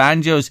relation to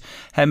banjos.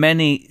 How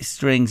many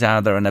strings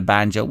are there in a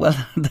banjo? Well,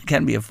 there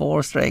can be a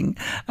 4-string,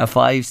 a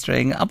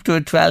 5-string, up to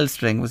a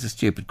 12-string. Was a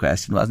stupid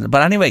question, wasn't it?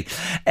 But anyway,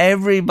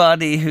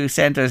 everybody who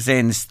sent us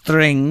in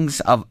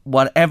strings of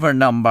whatever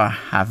number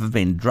have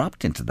been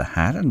dropped into the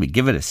hat, and we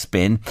give it a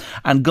spin.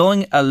 And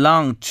going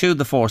along to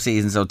the Four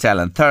Seasons Hotel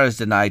on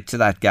Thursday night to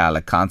that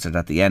gala concert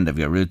at the end of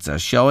Your Roots Are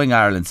Showing,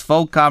 Ireland's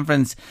Folk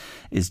Conference,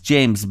 is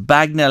James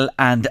Bagnall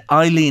and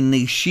Eileen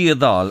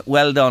Nishiadal.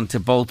 Well done to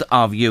both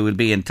of you. We'll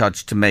be in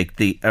touch to make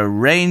the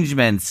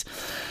arrangements.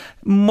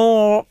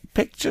 More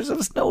pictures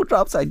of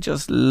snowdrops. I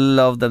just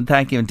love them.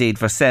 Thank you indeed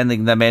for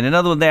sending them in.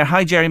 Another one there.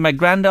 Hi Jerry, my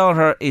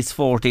granddaughter is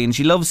 14.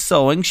 She loves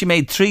sewing. She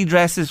made 3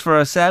 dresses for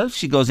herself.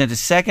 She goes into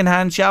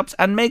second-hand shops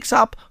and makes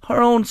up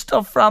her own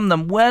stuff from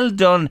them. Well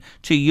done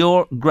to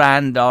your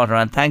granddaughter,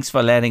 and thanks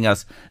for letting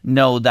us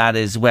know that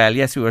as well.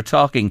 Yes, we were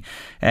talking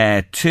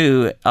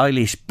to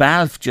Eilish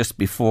Balfe just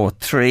before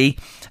 3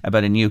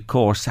 about a new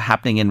course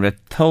happening in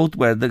Ratoath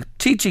where they're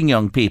teaching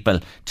young people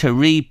to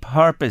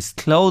repurpose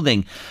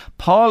clothing.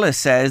 Paula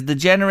says the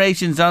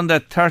generations under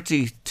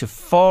 30 to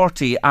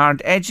 40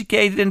 aren't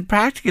educated in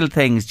practical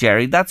things,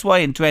 Jerry. That's why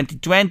in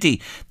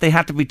 2020 they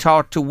had to be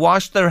taught to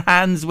wash their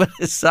hands with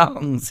the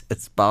songs.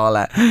 It's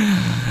Paula.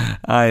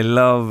 I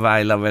love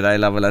it.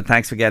 And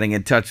thanks for getting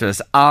in touch with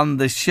us on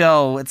the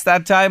show. It's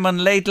that time on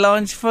Late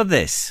Lunch for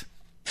this.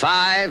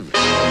 5,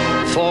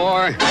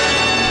 4,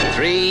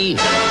 3,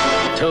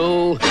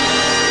 2,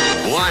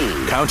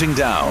 1. Counting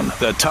down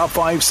the top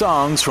 5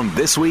 songs from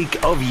this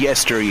week of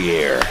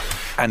yesteryear.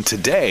 And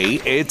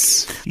today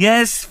it's...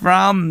 Yes,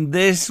 from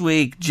this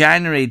week,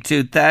 January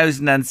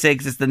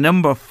 2006. It's the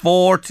number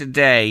 4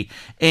 today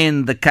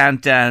in the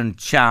Countdown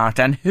chart.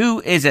 And who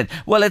is it?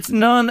 Well, it's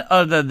none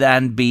other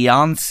than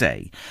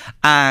Beyonce.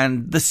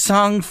 And the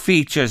song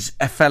features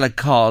a fella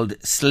called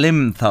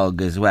Slim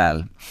Thug as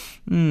well.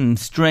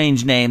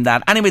 Strange name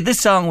that. Anyway,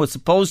 this song was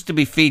supposed to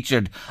be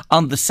featured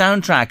on the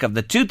soundtrack of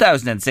the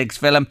 2006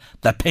 film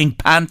The Pink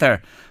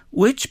Panther,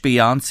 which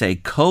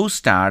Beyonce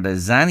co-starred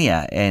as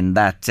Xania in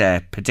that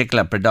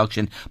particular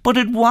production, but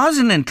it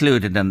wasn't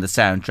included in the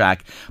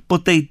soundtrack.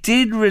 But they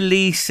did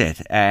release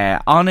it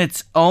on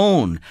its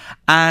own.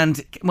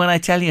 And when I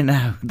tell you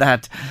now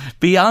that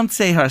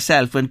Beyonce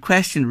herself, when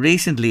questioned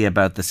recently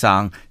about the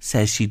song,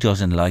 says she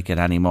doesn't like it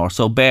anymore.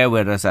 So bear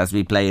with us as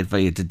we play it for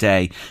you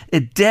today.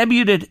 It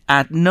debuted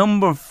at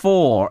number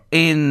 4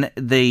 in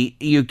the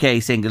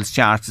UK singles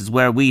charts, is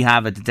where we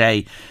have it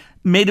today.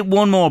 Made it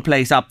one more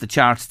place up the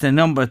charts to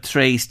number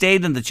 3.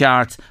 Stayed in the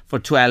charts for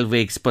 12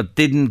 weeks, but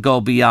didn't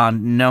go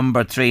beyond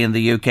number 3 in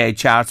the UK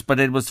charts. But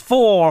it was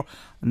 4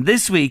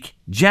 this week,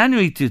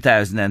 January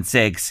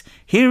 2006.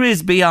 Here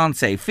is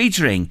Beyonce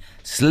featuring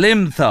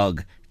Slim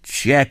Thug.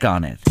 Check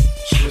on it.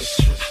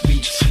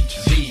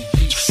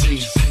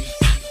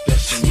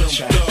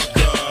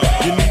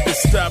 You need to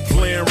stop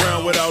playing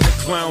around with all the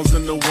clowns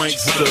and the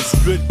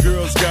wanksters. Good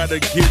girls gotta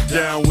get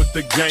down with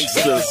the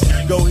gangsters.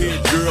 Go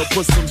ahead, girl,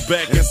 put some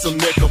back and some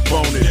neck up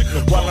on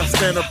it, while I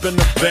stand up in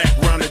the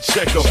background and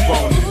check up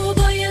on it. Ooh,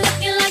 boy, you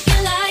looking like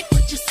you like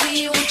what you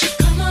see. Won't you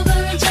come over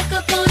and check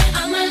up on it?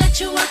 I'ma let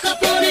you work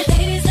up on it.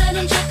 Ladies, let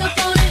him check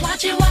up on it.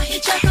 Watch it while he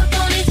check up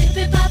on it. Tip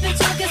it, pop it,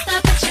 talk it,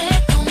 stop it,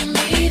 check on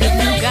me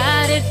tonight. You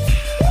got it.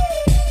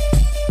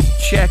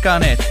 Check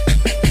on it.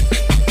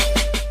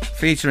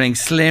 Featuring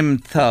Slim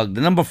Thug,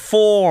 the number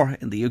 4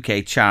 in the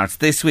UK charts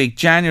this week,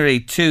 January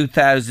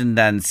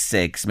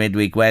 2006.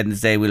 Midweek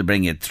Wednesday, we'll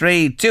bring you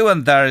 3, 2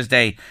 on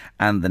Thursday,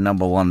 and the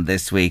number 1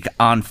 this week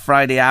on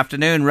Friday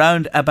afternoon,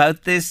 round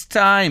about this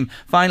time.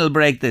 Final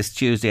break this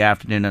Tuesday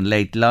afternoon and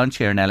late lunch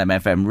here on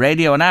LMFM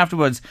Radio, and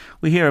afterwards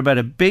we hear about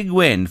a big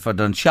win for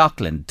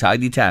Dunshaughlin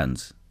Tidy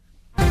Towns.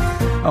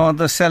 Oh,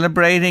 they're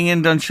celebrating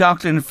in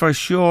Dunshaughlin for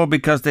sure,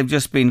 because they've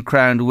just been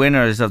crowned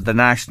winners of the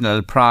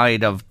National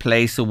Pride of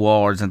Place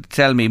Awards. And to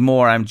tell me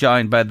more, I'm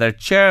joined by their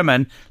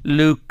chairman,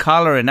 Luke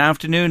Colleran.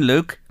 Afternoon,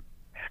 Luke.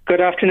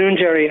 Good afternoon,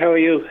 Jerry. How are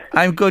you?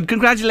 I'm good.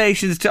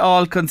 Congratulations to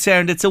all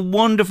concerned. It's a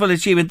wonderful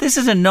achievement. This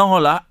is an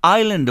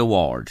all-Ireland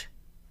award.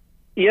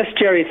 Yes,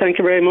 Jerry, thank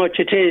you very much.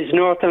 It is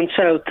North and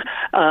South,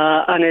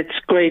 and it's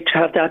great to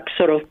have that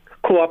sort of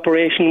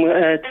cooperation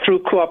through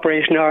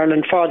Cooperation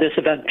Ireland for this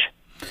event.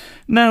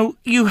 Now,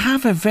 you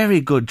have a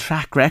very good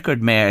track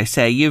record, may I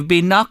say. You've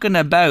been knocking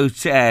about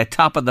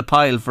top of the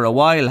pile for a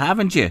while,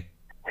 haven't you?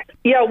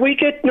 Yeah, we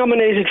get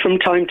nominated from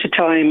time to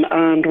time,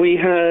 and we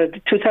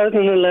had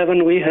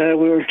 2011 we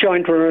were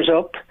joint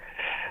runners-up.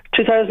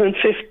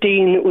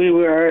 2015 we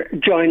were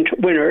joint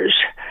winners.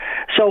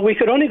 So we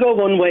could only go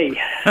one way,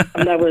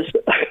 and that was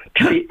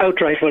to be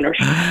outright winners.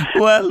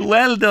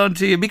 Well done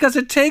to you, because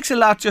it takes a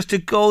lot just to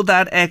go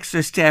that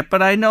extra step.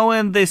 But I know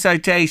in the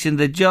citation,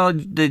 the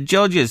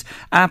judges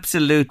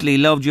absolutely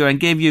loved you and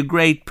gave you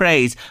great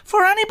praise.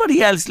 For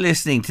anybody else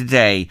listening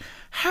today,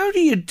 how do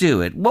you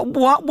do it?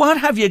 What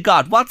have you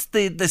got? What's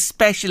the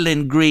special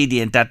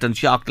ingredient that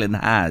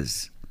Dunshaughlin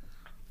has?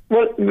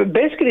 Well,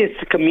 basically, it's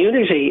the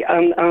community,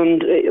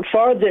 and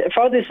for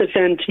this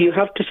event, you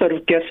have to sort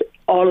of get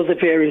all of the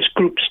various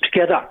groups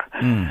together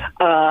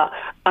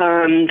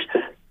and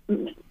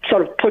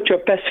sort of put your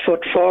best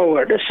foot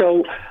forward.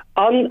 So,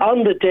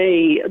 on the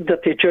day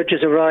that the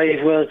judges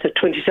arrived was the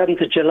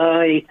 27th of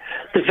July.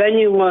 The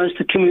venue was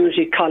the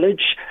community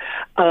college,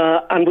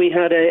 and we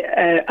had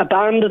a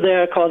band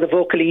there called the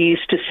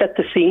Vocalese to set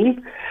the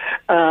scene,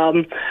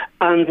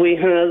 and we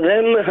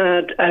then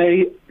had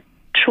a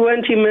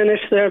 20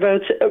 minutes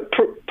thereabouts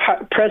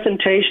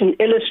presentation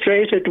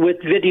illustrated with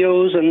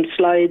videos and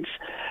slides,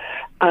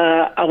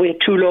 and we had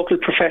 2 local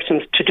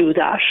professionals to do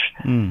that.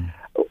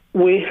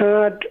 We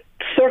had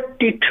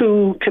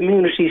 32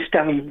 community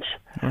stands,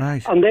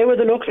 right, and they were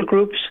the local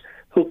groups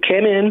who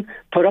came in,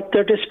 put up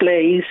their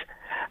displays,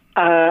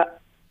 and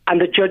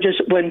the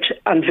judges went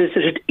and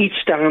visited each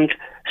stand,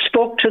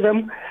 spoke to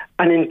them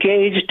and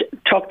engaged,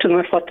 talked to them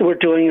about what they were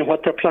doing and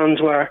what their plans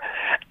were,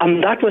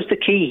 and that was the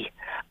key.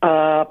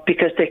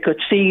 Because they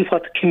could see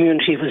what the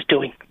community was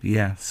doing.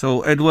 Yeah,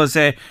 so it was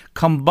a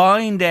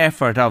combined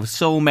effort of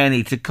so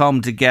many to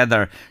come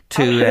together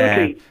to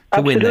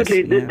win this.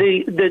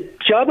 Absolutely. The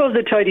job of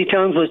the Tidy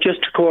Towns was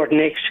just to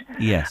coordinate.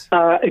 Yes.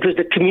 It was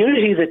the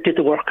community that did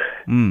the work.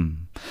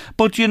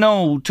 But, you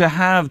know,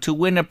 to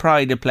win a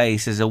Pride of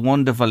Place is a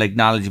wonderful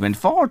acknowledgement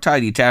for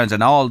Tidy Towns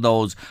and all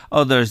those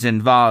others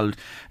involved.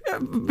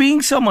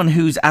 Being someone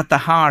who's at the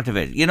heart of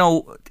it, you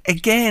know,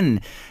 again,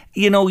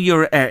 you know,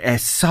 you're a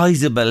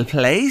sizable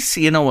place,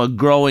 you know, a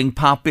growing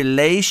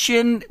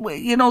population.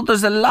 You know,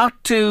 there's a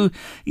lot to,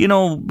 you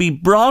know, be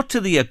brought to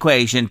the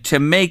equation to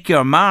make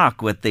your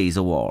mark with these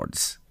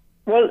awards.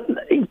 Well,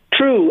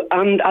 true.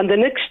 And the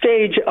next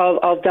stage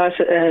of that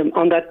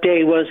on that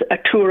day was a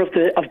tour of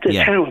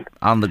the town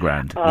on the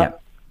ground.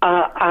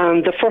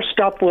 And the first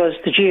stop was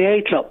the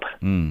GAA Club.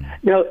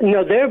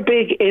 Now they're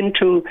big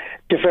into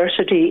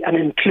diversity and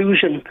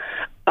inclusion.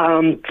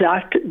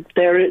 That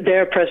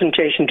their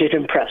presentation did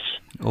impress.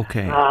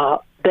 Okay.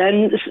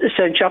 Then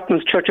St.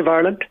 Chocnan's Church of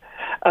Ireland,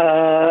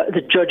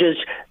 the judges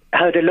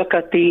had a look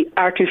at the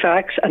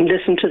artefacts and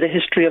listened to the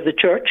history of the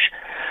church.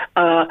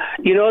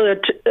 You know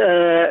that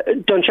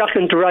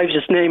Dunshaughlin derives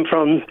its name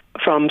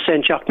from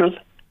St. Chocnal.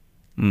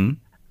 And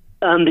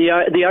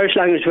the Irish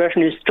language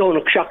version is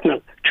Donach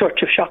Shocnal,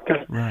 Church of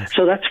Shocnal. Right.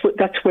 So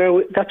that's where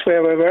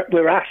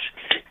we're at.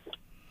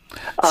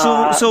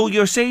 So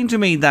you're saying to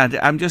me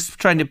that I'm just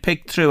trying to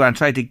pick through and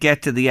try to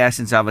get to the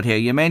essence of it here.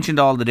 You mentioned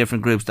all the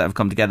different groups that have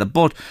come together,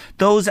 but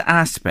those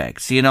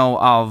aspects,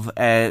 of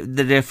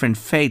the different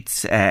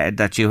faiths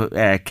that you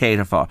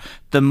cater for,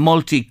 the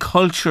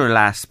multicultural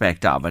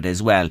aspect of it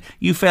as well,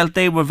 you felt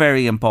they were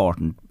very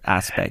important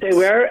aspects. They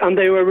were, and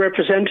they were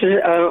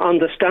represented on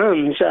the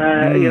stands.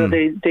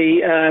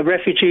 The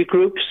refugee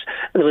groups.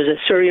 There was a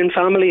Syrian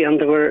family, and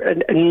there were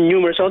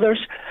numerous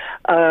others,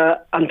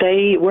 and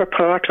they were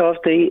part of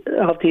the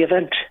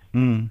event.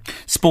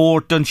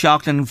 Sport,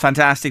 Dunshaughlin,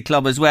 fantastic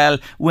club as well.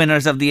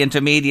 Winners of the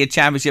Intermediate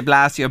Championship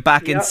last year,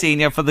 back in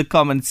senior for the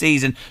coming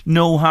season.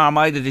 No harm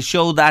either to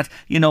show that,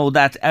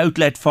 that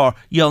outlet for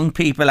young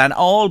people and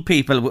all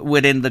people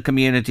within the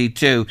community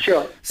too.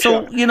 Sure.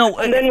 So,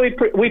 and then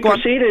we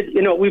proceeded.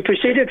 We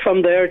proceeded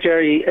from there,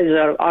 Jerry,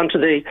 onto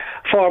the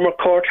former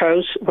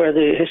courthouse where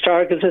the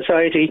Historical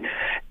Society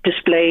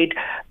displayed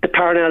the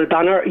Parnell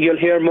banner. You'll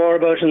hear more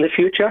about in the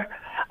future.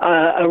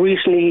 A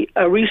recently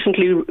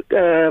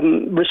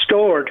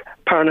restored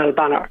Parnell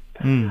banner.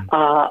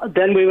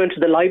 Then we went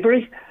to the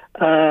library,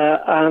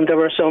 and there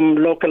were some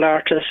local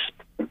artists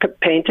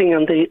painting,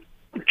 and the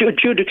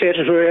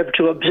adjudicators were able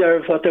to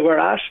observe what they were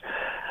at.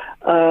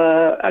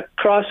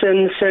 Across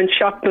in St.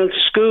 Chocnal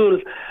School,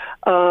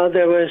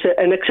 there was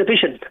an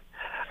exhibition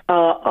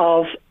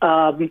of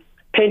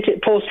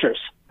painted posters,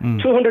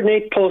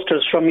 208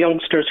 posters from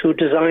youngsters who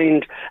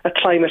designed a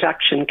climate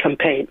action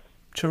campaign.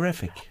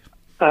 Terrific.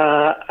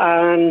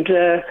 And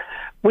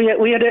we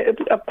had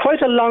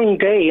quite a long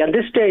day, and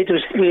this day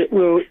they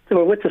were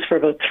with us for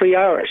about 3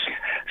 hours.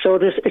 So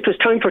it was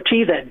time for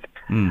tea then.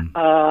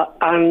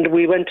 And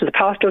we went to the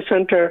Pastoral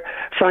Centre.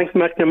 Frank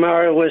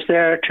McNamara was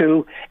there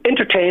to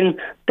entertain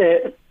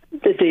the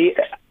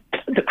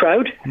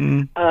crowd.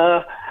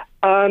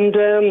 And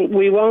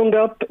we wound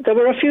up. There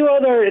were a few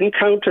other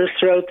encounters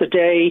throughout the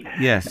day.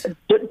 Yes.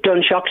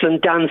 Dunshaughlin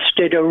Dance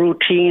did a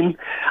routine.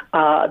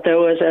 There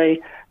was a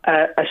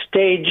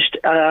staged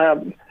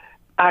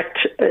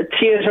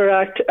theatre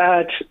act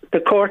at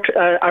the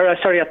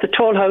at the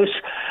toll house,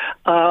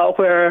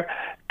 where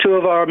two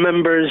of our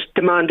members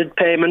demanded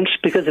payment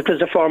because it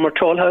was a former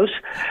toll house,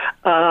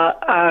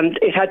 and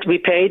it had to be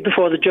paid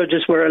before the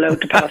judges were allowed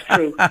to pass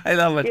through. I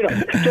love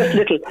it. Just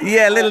little.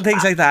 Yeah, little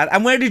things like that.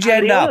 And where did you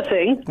end up?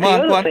 The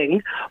other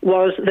thing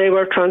was they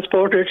were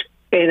transported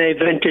in a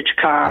vintage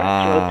car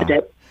throughout the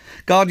day.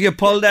 God, you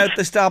pulled out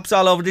the stops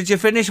all over. Did you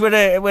finish with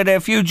a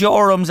few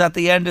jorums at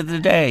the end of the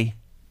day?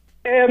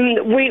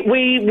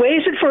 We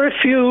waited for a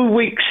few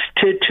weeks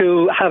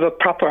to have a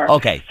proper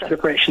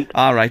celebration.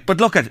 All right, but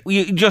look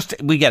we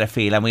get a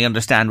feel and we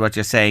understand what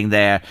you're saying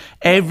there.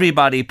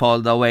 Everybody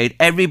pulled their weight,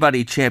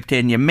 everybody chipped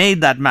in, you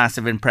made that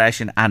massive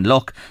impression, and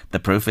look, the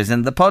proof is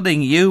in the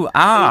pudding. You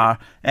are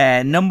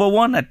number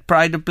one at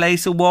Pride of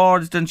Place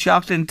Awards,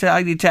 Dunshaughlin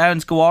Tidy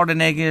Towns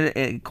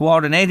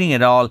coordinating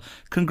it all.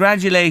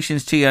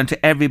 Congratulations to you and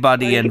to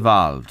everybody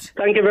involved.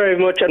 Thank you very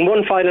much. And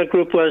one final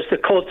group was the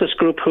Coates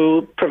Group,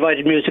 who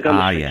provided music on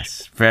the street.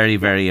 Yes, very,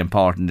 very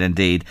important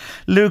indeed.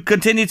 Luke,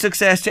 continued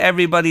success to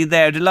everybody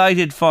there.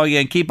 Delighted for you,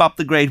 and keep up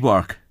the great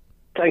work.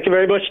 Thank you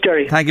very much,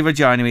 Jerry. Thank you for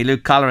joining me.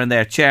 Luke Colleran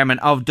there, chairman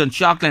of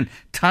Dunshaughlin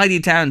Tidy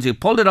Towns, who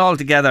pulled it all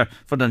together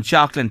for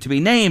Dunshaughlin to be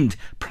named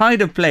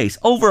Pride of Place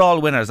overall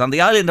winners on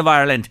the island of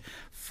Ireland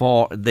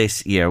for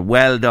this year.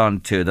 Well done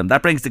to them.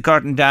 That brings the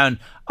curtain down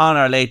on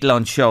our late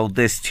lunch show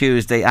this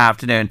Tuesday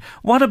afternoon.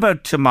 What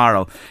about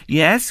tomorrow?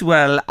 Yes,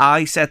 well,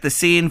 I set the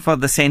scene for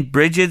the St.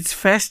 Bridget's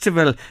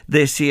Festival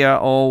this year.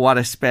 Oh, what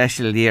a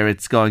special year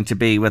it's going to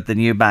be with the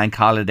new bank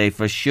holiday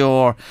for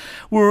sure.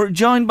 We're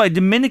joined by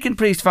Dominican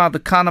priest Father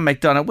Conor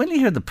McDonagh. Will you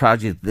hear the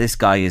project this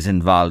guy is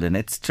involved in?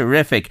 It's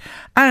terrific.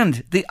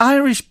 And the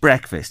Irish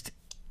breakfast.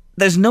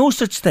 There's no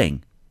such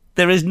thing.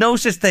 There is no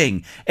such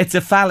thing. It's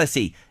a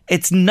fallacy.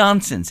 It's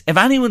nonsense. If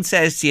anyone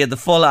says to you the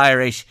full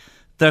Irish,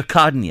 they're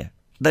codding you.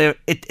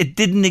 It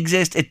didn't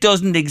exist. It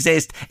doesn't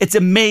exist. It's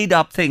a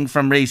made-up thing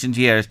from recent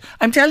years.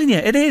 I'm telling you,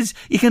 it is.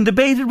 You can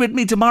debate it with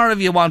me tomorrow if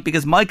you want,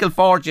 because Michael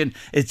Fortune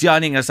is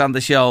joining us on the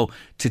show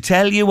to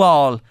tell you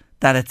all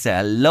that it's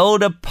a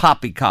load of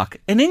poppycock.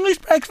 An English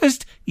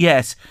breakfast?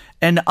 Yes.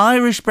 An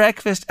Irish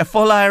breakfast? A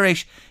full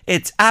Irish?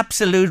 It's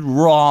absolute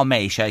raw,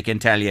 mate, I can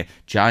tell you.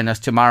 Join us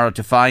tomorrow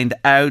to find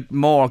out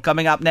more.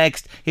 Coming up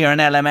next here on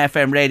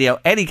LMFM Radio,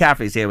 Eddie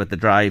Caffrey's here with The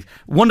Drive.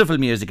 Wonderful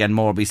music and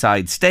more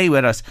besides. Stay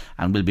with us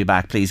and we'll be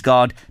back, please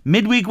God,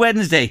 midweek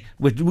Wednesday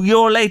with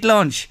your late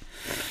lunch.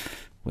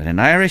 With an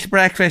Irish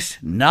breakfast,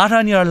 not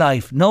on your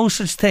life. No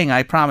such thing,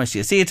 I promise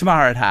you. See you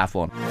tomorrow at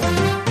 1:30.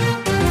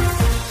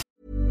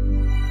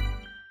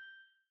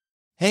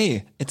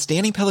 Hey, it's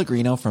Danny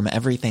Pellegrino from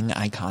Everything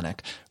Iconic.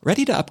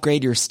 Ready to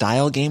upgrade your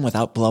style game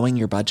without blowing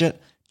your budget?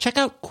 Check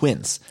out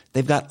Quince.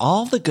 They've got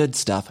all the good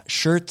stuff,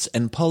 shirts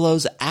and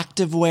polos,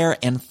 activewear,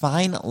 and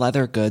fine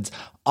leather goods,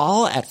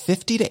 all at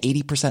 50 to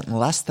 80%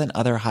 less than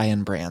other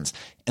high-end brands.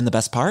 And the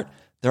best part?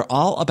 They're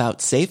all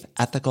about safe,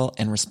 ethical,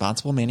 and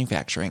responsible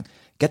manufacturing.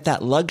 Get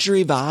that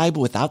luxury vibe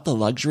without the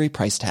luxury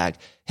price tag.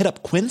 Hit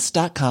up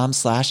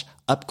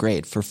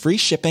quince.com/upgrade for free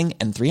shipping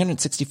and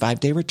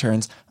 365-day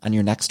returns on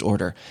your next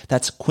order.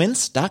 That's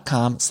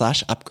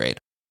quince.com/upgrade.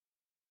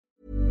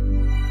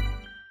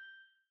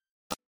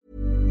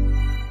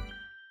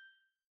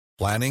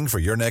 Planning for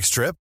your next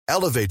trip?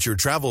 Elevate your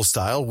travel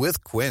style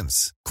with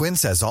Quince.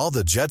 Quince has all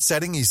the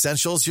jet-setting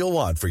essentials you'll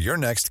want for your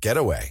next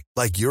getaway,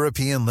 like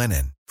European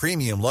linen,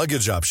 premium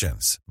luggage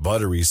options,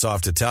 buttery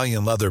soft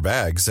Italian leather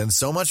bags, and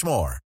so much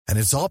more. And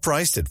it's all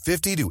priced at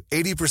 50 to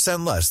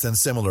 80% less than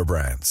similar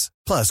brands.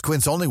 Plus,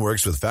 Quince only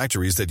works with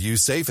factories that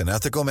use safe and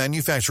ethical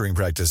manufacturing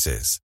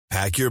practices.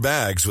 Pack your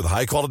bags with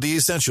high-quality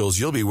essentials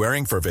you'll be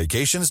wearing for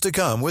vacations to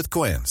come with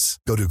Quince.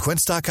 Go to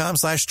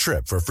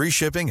quince.com/trip for free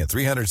shipping and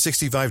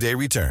 365-day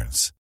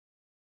returns.